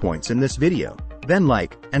prayer points in this video, then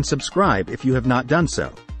like and subscribe if you have not done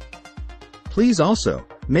so. Please also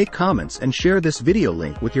make comments and share this video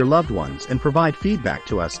link with your loved ones and provide feedback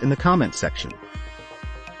to us in the comment section.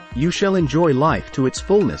 You shall enjoy life to its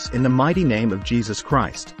fullness in the mighty name of Jesus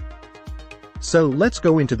Christ. So let's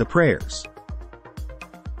go into the prayers.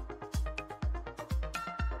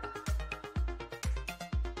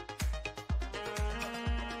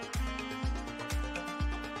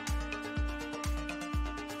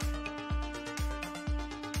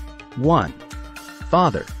 One.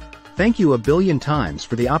 Father, thank you a billion times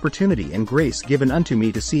for the opportunity and grace given unto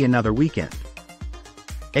me to see another weekend.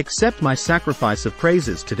 Accept my sacrifice of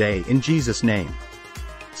praises today in Jesus' name.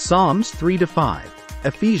 Psalms 3-5,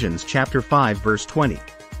 Ephesians chapter 5 verse 20.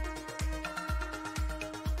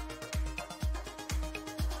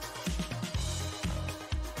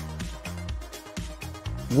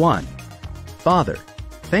 1. Father,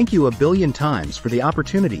 thank you a billion times for the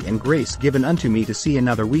opportunity and grace given unto me to see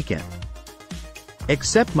another weekend.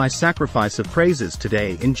 Accept my sacrifice of praises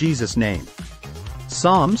today in Jesus' name.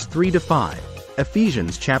 Psalms 3-5,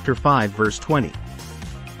 Ephesians chapter 5 verse 20.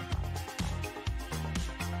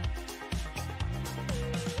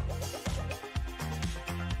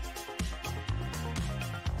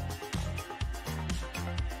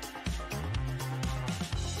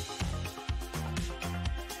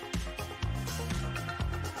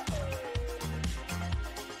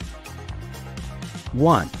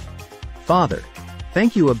 1. Father,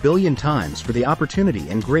 thank you a billion times for the opportunity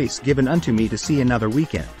and grace given unto me to see another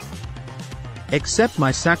weekend. Accept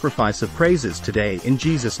my sacrifice of praises today in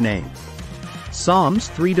Jesus' name. Psalms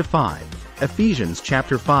 3-5, Ephesians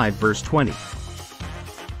chapter 5 verse 20.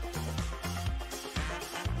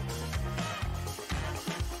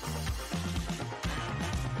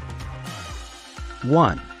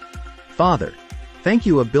 One. Father, thank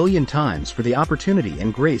you a billion times for the opportunity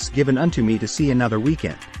and grace given unto me to see another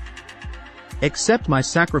weekend. Accept my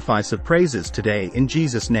sacrifice of praises today in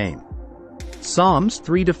Jesus' name. Psalms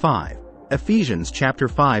 3-5, Ephesians chapter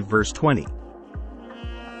 5 verse 20.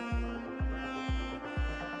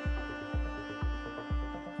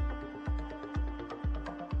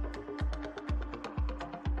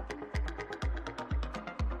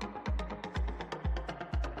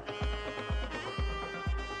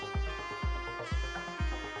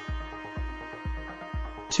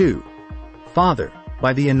 Two. Father,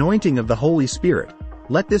 by the anointing of the Holy Spirit,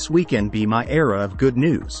 let this weekend be my era of good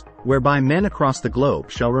news, whereby men across the globe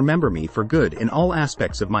shall remember me for good in all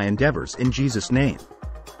aspects of my endeavors in Jesus' name.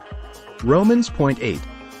 Romans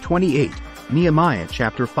 8:28, Nehemiah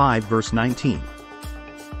chapter 5 verse 19.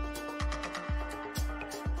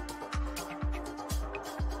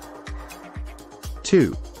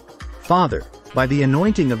 Two. Father, by the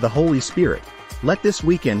anointing of the Holy Spirit, let this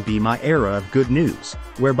weekend be my era of good news,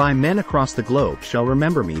 whereby men across the globe shall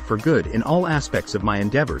remember me for good in all aspects of my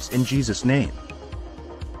endeavors in Jesus' name.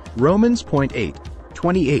 Romans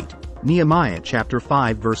 8:28, Nehemiah chapter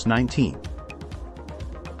 5 verse 19.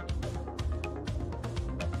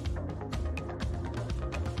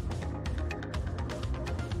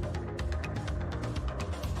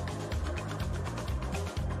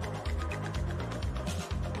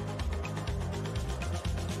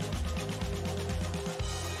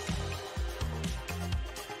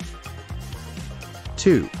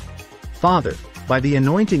 Two. Father, by the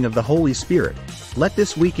anointing of the Holy Spirit, let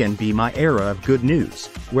this weekend be my era of good news,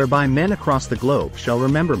 whereby men across the globe shall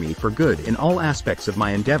remember me for good in all aspects of my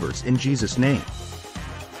endeavors in Jesus' name.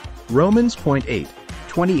 Romans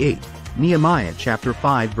 8:28, Nehemiah chapter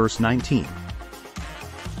 5 verse 19.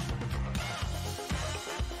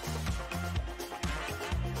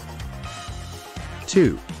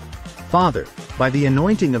 Two. Father, by the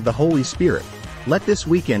anointing of the Holy Spirit, let this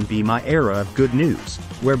weekend be my era of good news,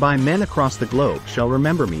 whereby men across the globe shall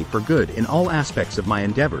remember me for good in all aspects of my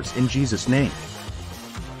endeavors in Jesus' name.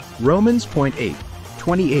 Romans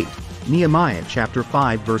 8:28, Nehemiah chapter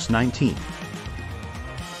 5 verse 19.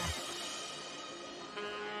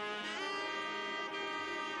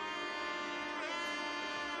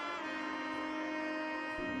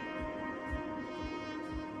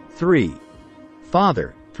 Three.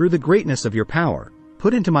 Father, through the greatness of your power,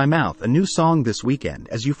 put into my mouth a new song this weekend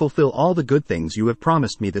as you fulfill all the good things you have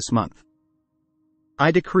promised me this month. I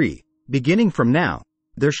decree, beginning from now,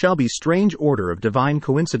 there shall be strange order of divine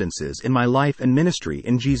coincidences in my life and ministry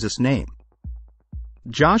in Jesus' name.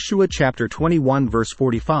 Joshua chapter 21 verse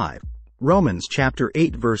 45, Romans chapter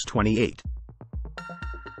 8 verse 28.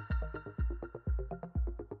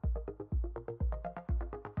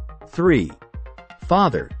 Three.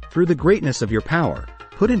 Father, through the greatness of your power,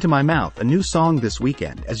 put into my mouth a new song this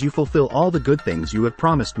weekend as you fulfill all the good things you have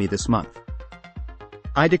promised me this month.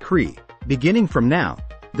 I decree, beginning from now,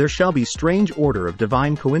 there shall be strange order of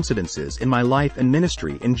divine coincidences in my life and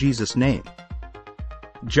ministry in Jesus' name.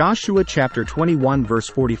 Joshua chapter 21 verse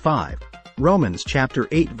 45, Romans chapter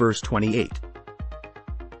 8 verse 28.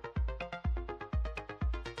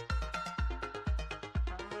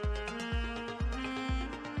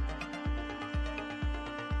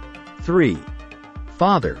 Three.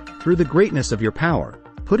 Father, through the greatness of your power,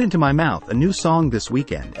 put into my mouth a new song this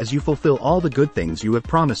weekend as you fulfill all the good things you have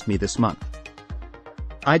promised me this month.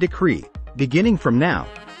 I decree, beginning from now,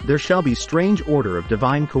 there shall be strange order of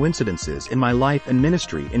divine coincidences in my life and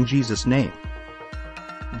ministry in Jesus' name.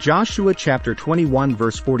 Joshua chapter 21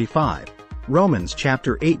 verse 45, Romans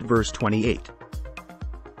chapter 8 verse 28.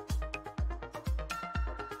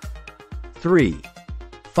 3.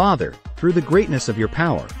 Father, through the greatness of your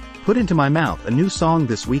power, put into my mouth a new song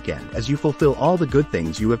this weekend as you fulfill all the good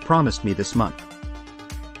things you have promised me this month.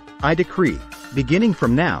 I decree, beginning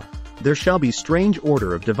from now, there shall be strange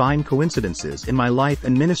order of divine coincidences in my life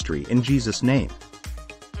and ministry in Jesus' name.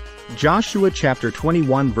 Joshua chapter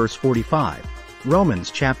 21 verse 45,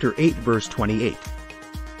 Romans chapter 8 verse 28.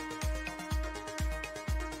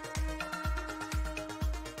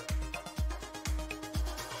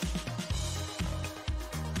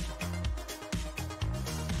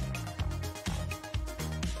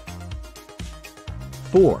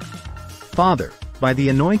 Four. Father, by the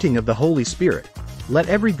anointing of the Holy Spirit, Let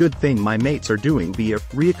every good thing my mates are doing be a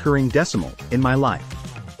reoccurring decimal in my life.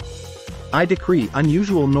 I decree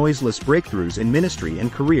unusual noiseless breakthroughs in ministry and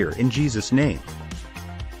career in Jesus' name.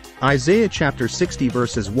 Isaiah chapter 60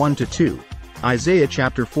 verses 1 to 2, Isaiah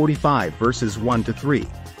chapter 45 verses 1 to 3.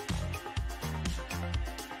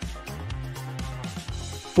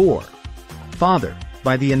 4. Father,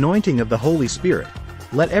 by the anointing of the Holy Spirit,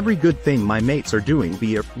 let every good thing my mates are doing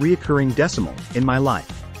be a reoccurring decimal in my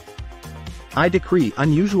life. I decree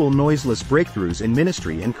unusual noiseless breakthroughs in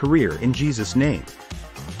ministry and career in Jesus' name.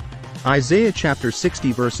 Isaiah chapter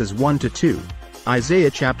 60 verses 1 to 2,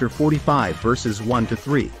 Isaiah chapter 45 verses 1 to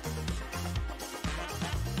 3.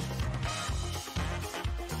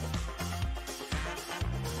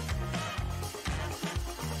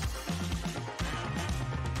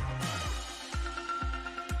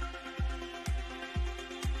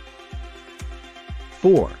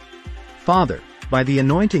 4. Father, by the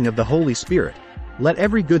anointing of the Holy Spirit, let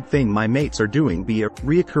every good thing my mates are doing be a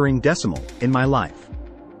reoccurring decimal in my life.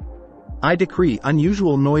 I decree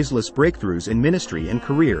unusual noiseless breakthroughs in ministry and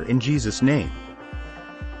career in Jesus' name.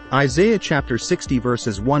 Isaiah chapter 60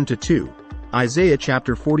 verses 1 to 2, Isaiah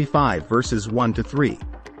chapter 45 verses 1 to 3.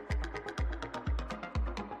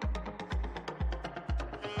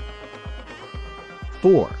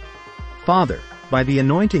 4. Father, by the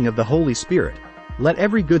anointing of the Holy Spirit, let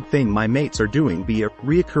every good thing my mates are doing be a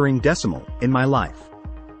reoccurring decimal in my life.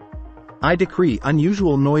 I decree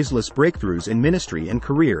unusual noiseless breakthroughs in ministry and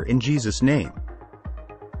career in Jesus' name.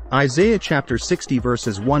 Isaiah chapter 60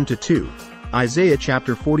 verses 1 to 2, Isaiah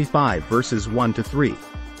chapter 45 verses 1 to 3.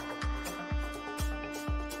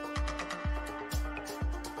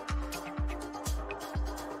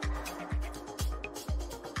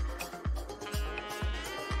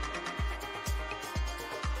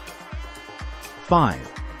 5.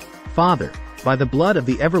 Father, by the blood of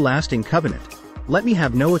the everlasting covenant, let me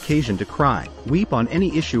have no occasion to cry, weep on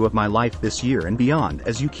any issue of my life this year and beyond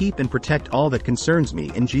as you keep and protect all that concerns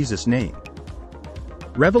me in Jesus' name.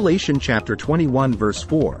 Revelation chapter 21 verse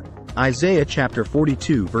 4, Isaiah chapter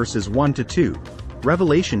 42 verses 1 to 2,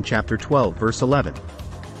 Revelation chapter 12 verse 11.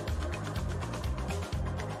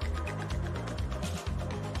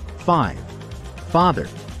 5. Father,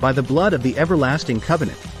 by the blood of the everlasting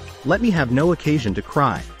covenant, let me have no occasion to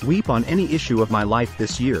cry, weep on any issue of my life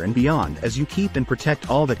this year and beyond as you keep and protect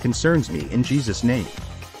all that concerns me in Jesus' name.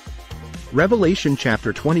 Revelation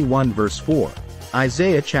chapter 21 verse 4,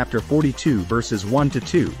 Isaiah chapter 42 verses 1 to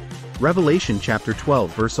 2, Revelation chapter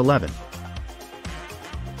 12 verse 11.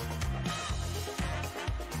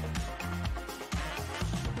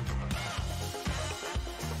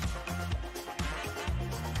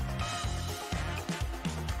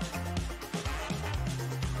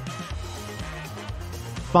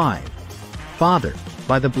 5. Father,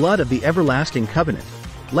 by the blood of the everlasting covenant,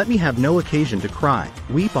 let me have no occasion to cry,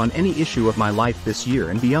 weep on any issue of my life this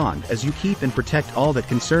year and beyond as you keep and protect all that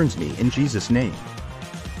concerns me in Jesus' name.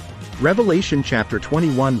 Revelation chapter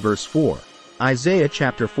 21 verse 4, Isaiah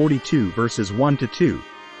chapter 42 verses 1 to 2,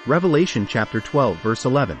 Revelation chapter 12 verse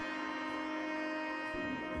 11.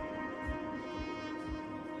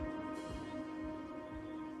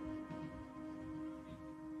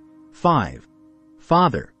 5.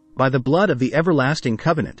 Father, by the blood of the everlasting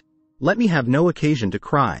covenant, let me have no occasion to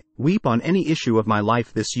cry, weep on any issue of my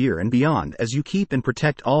life this year and beyond as you keep and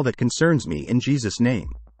protect all that concerns me in Jesus' name.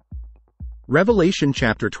 Revelation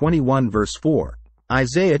chapter 21 verse 4,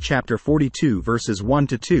 Isaiah chapter 42 verses 1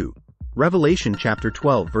 to 2, Revelation chapter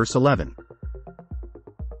 12 verse 11.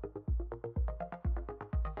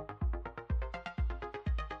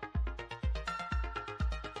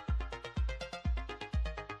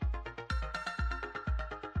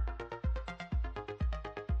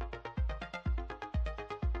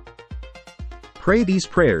 'Pray these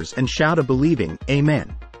prayers and shout a believing,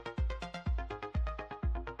 Amen.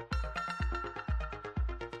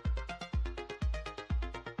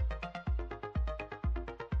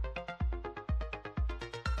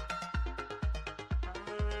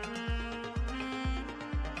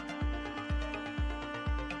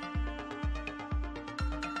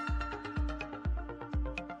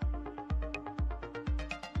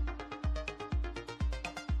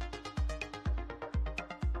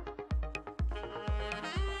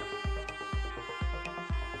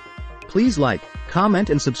 Please like, comment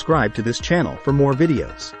and subscribe to this channel for more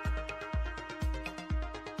videos.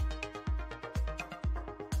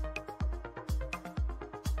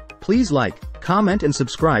 Please like, comment and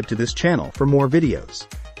subscribe to this channel for more videos.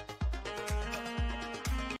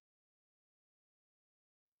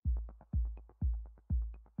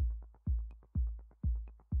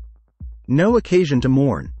 No occasion to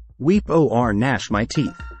mourn. Weep or gnash my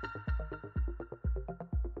teeth.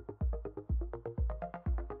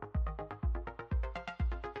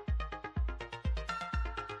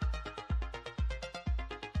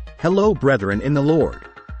 Hello brethren in the Lord.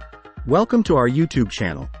 Welcome to our YouTube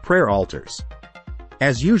channel, Prayer Altars.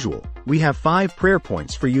 As usual, we have 5 prayer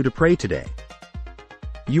points for you to pray today.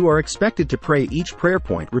 You are expected to pray each prayer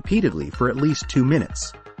point repeatedly for at least 2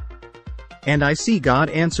 minutes. And I see God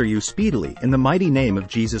answer you speedily in the mighty name of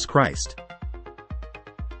Jesus Christ.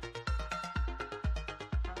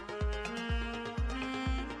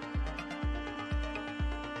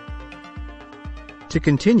 To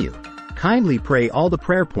continue, kindly pray all the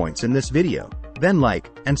prayer points in this video, then like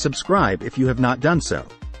and subscribe if you have not done so.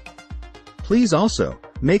 Please also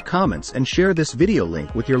make comments and share this video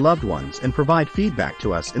link with your loved ones and provide feedback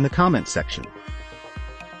to us in the comment section.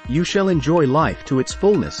 You shall enjoy life to its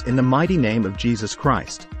fullness in the mighty name of Jesus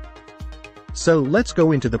Christ. So let's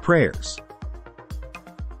go into the prayers.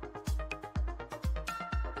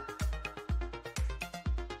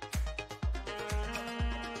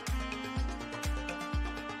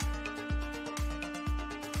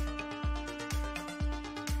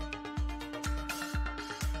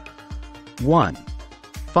 One.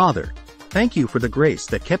 Father, thank you for the grace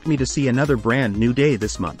that kept me to see another brand new day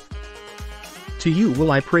this month. To you will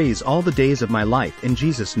I praise all the days of my life in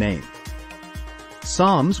Jesus' name.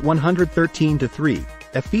 Psalms 113-3,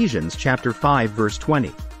 Ephesians chapter 5 verse 20.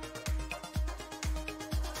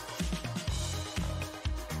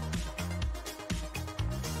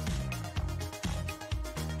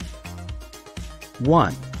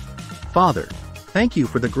 1. Father, thank you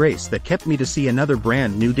for the grace that kept me to see another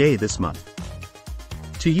brand new day this month.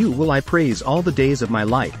 To you will I praise all the days of my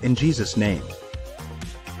life in Jesus' name.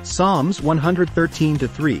 Psalms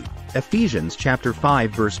 113-3, Ephesians chapter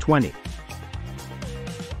 5 verse 20.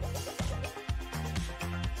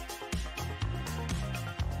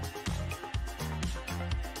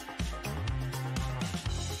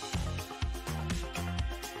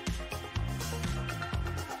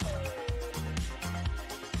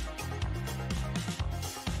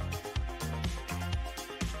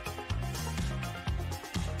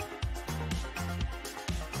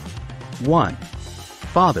 1.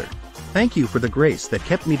 Father, thank you for the grace that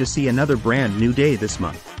kept me to see another brand new day this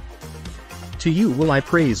month. To you will I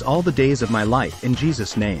praise all the days of my life in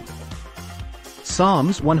Jesus' name.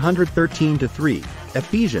 Psalms 113-3,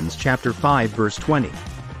 Ephesians chapter 5 verse 20.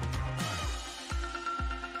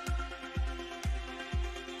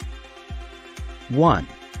 1.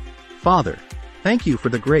 Father, thank you for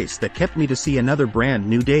the grace that kept me to see another brand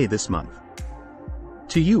new day this month.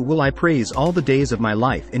 To you will I praise all the days of my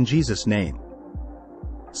life in Jesus' name.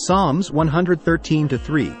 Psalms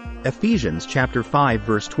 113-3, Ephesians chapter 5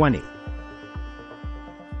 verse 20.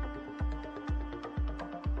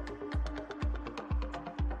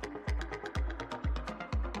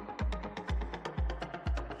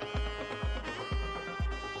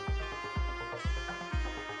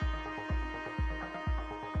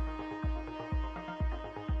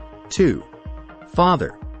 2.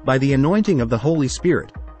 Father, by the anointing of the Holy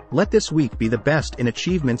Spirit, let this week be the best in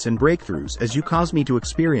achievements and breakthroughs as you cause me to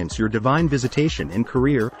experience your divine visitation in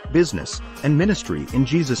career, business, and ministry in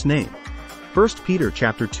Jesus' name. 1 Peter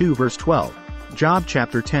chapter 2 verse 12, Job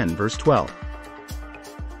chapter 10 verse 12.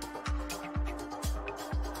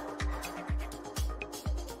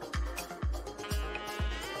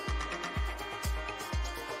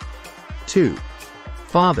 2.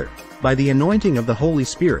 Father, by the anointing of the Holy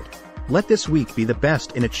Spirit, let this week be the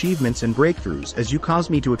best in achievements and breakthroughs as you cause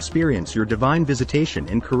me to experience your divine visitation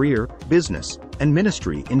in career, business, and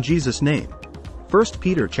ministry in Jesus' name. 1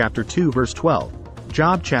 Peter chapter 2 verse 12,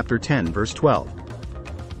 Job chapter 10 verse 12.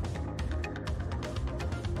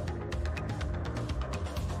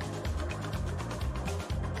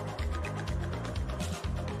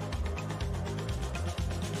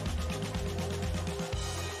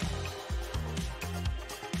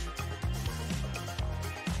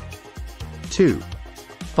 2.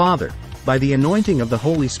 Father, by the anointing of the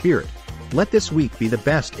Holy Spirit, let this week be the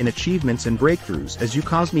best in achievements and breakthroughs as you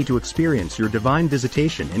cause me to experience your divine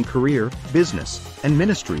visitation in career, business, and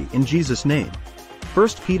ministry in Jesus' name. 1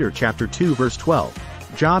 Peter chapter 2 verse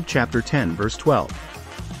 12, Job chapter 10 verse 12.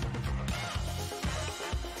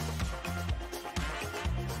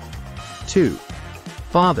 2.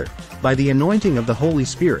 Father, by the anointing of the Holy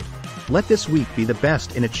Spirit, let this week be the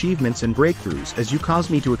best in achievements and breakthroughs as you cause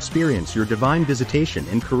me to experience your divine visitation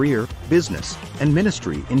in career, business, and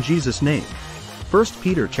ministry in Jesus' name. 1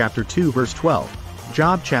 Peter chapter 2 verse 12,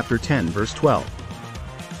 Job chapter 10 verse 12.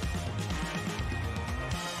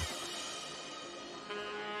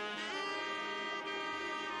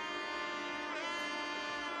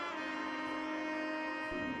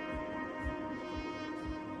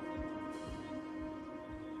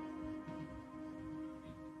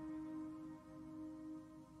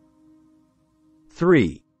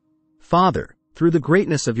 3. Father, through the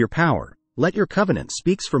greatness of your power, let your covenant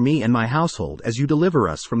speak for me and my household as you deliver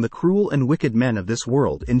us from the cruel and wicked men of this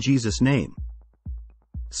world in Jesus' name.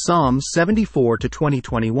 Psalms 74 to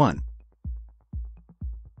 2021.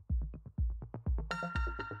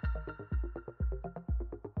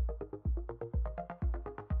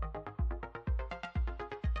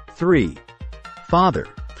 Three. Father,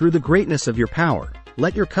 through the greatness of your power,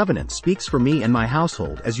 let your covenant speak for me and my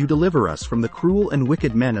household as you deliver us from the cruel and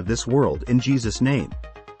wicked men of this world in Jesus' name.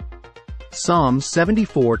 Psalms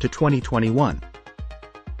 74 to 2021.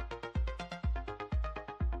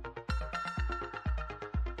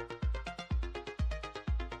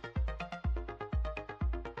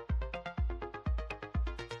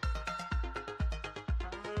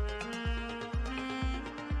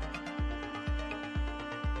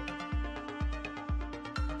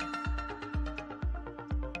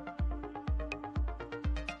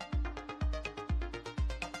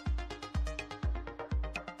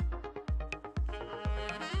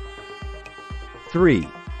 Three.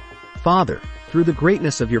 Father, through the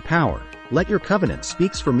greatness of your power, let your covenant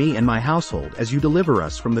speak for me and my household as you deliver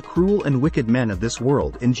us from the cruel and wicked men of this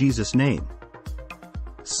world in Jesus' name.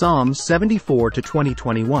 Psalms 74 to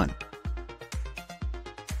 2021.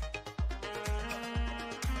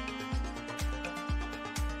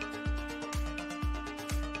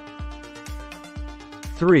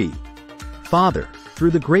 Three. Father,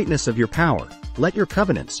 through the greatness of your power, let your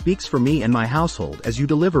covenant speak for me and my household as you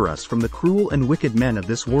deliver us from the cruel and wicked men of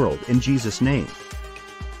this world in Jesus' name.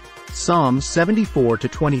 Psalms 74 to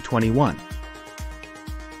 2021.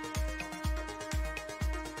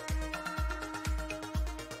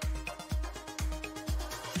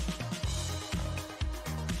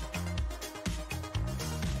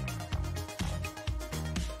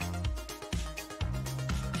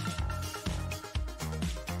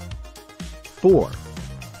 Four.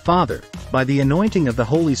 Father, by the anointing of the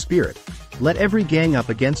Holy Spirit, let every gang up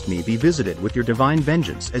against me be visited with your divine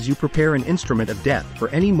vengeance as you prepare an instrument of death for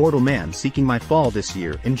any mortal man seeking my fall this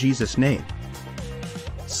year in Jesus' name.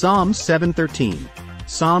 Psalms 7:13,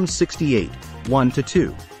 Psalms 68,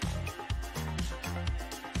 1-2.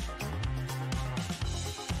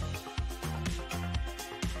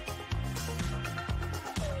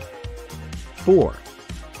 Four.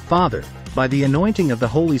 Father, by the anointing of the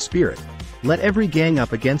Holy Spirit, let every gang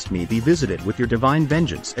up against me be visited with your divine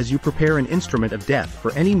vengeance as you prepare an instrument of death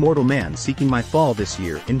for any mortal man seeking my fall this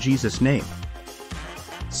year in Jesus' name.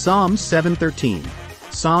 Psalms 7:13,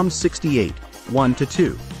 Psalms 68,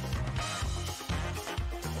 1-2.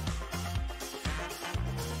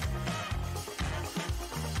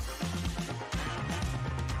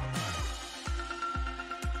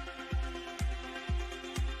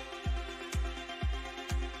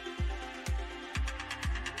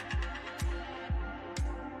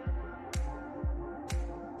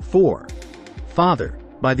 Four. Father,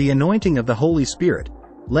 by the anointing of the Holy Spirit,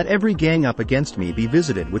 let every gang up against me be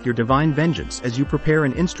visited with your divine vengeance as you prepare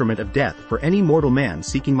an instrument of death for any mortal man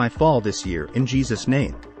seeking my fall this year in Jesus'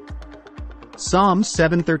 name. Psalms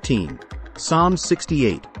 7:13, Psalms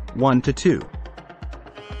 68, 1-2.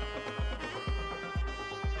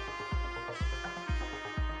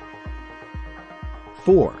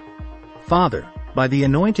 Four. Father, by the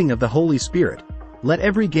anointing of the Holy Spirit, let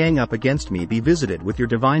every gang up against me be visited with your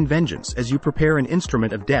divine vengeance as you prepare an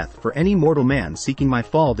instrument of death for any mortal man seeking my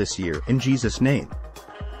fall this year in Jesus' name.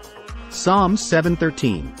 Psalms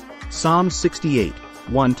 7:13, Psalms 68,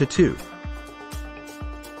 1-2.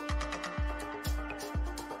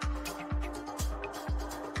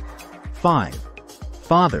 Five.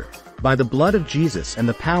 Father, by the blood of Jesus and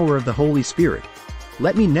the power of the Holy Spirit,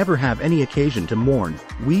 let me never have any occasion to mourn,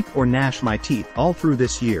 weep or gnash my teeth all through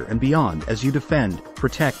this year and beyond as you defend,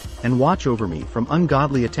 protect, and watch over me from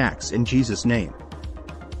ungodly attacks in Jesus' name.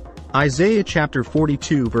 Isaiah chapter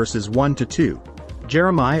 42 verses 1-2,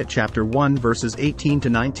 Jeremiah chapter 1 verses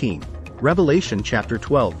 18-19, Revelation chapter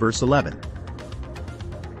 12 verse 11.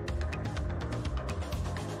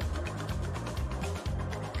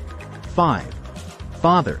 Five.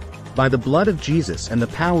 Father, by the blood of Jesus and the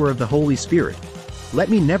power of the Holy Spirit, let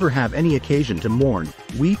me never have any occasion to mourn,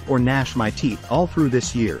 weep or gnash my teeth all through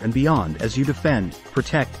this year and beyond as you defend,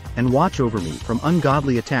 protect, and watch over me from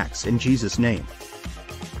ungodly attacks in Jesus' name.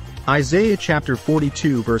 Isaiah chapter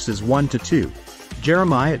 42 verses 1-2,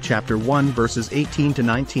 Jeremiah chapter 1 verses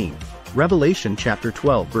 18-19, Revelation chapter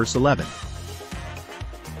 12 verse 11.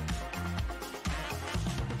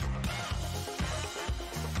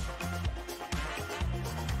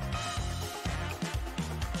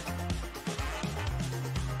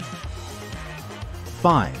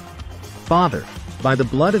 Five. Father, by the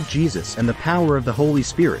blood of Jesus and the power of the Holy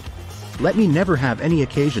Spirit, let me never have any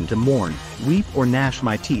occasion to mourn, weep or gnash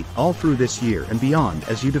my teeth all through this year and beyond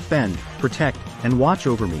as you defend, protect, and watch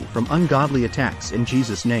over me from ungodly attacks in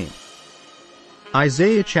Jesus' name.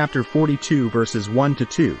 Isaiah chapter 42 verses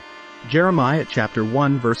 1-2, Jeremiah chapter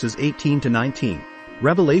 1 verses 18-19,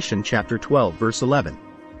 Revelation chapter 12 verse 11.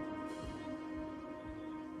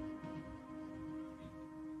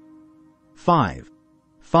 5.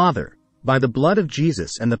 Father, by the blood of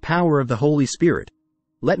Jesus and the power of the Holy Spirit,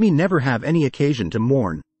 let me never have any occasion to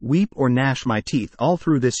mourn, weep or gnash my teeth all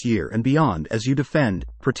through this year and beyond as you defend,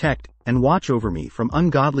 protect, and watch over me from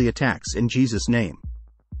ungodly attacks in Jesus' name.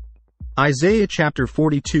 Isaiah chapter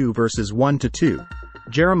 42 verses 1-2,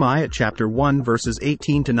 Jeremiah chapter 1 verses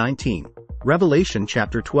 18-19, Revelation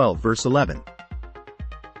chapter 12 verse 11.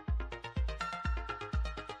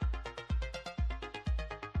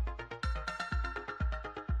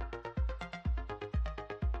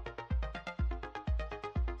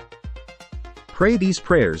 Pray these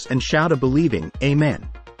prayers and shout a believing Amen.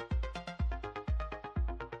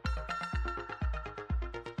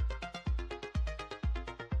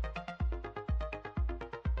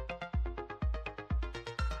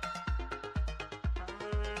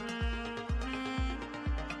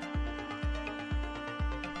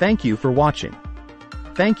 Thank you for watching.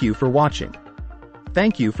 Thank you for watching.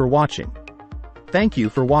 Thank you for watching. Thank you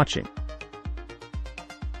for watching.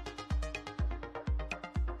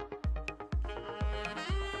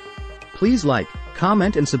 Please like,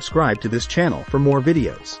 comment and subscribe to this channel for more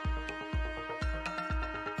videos.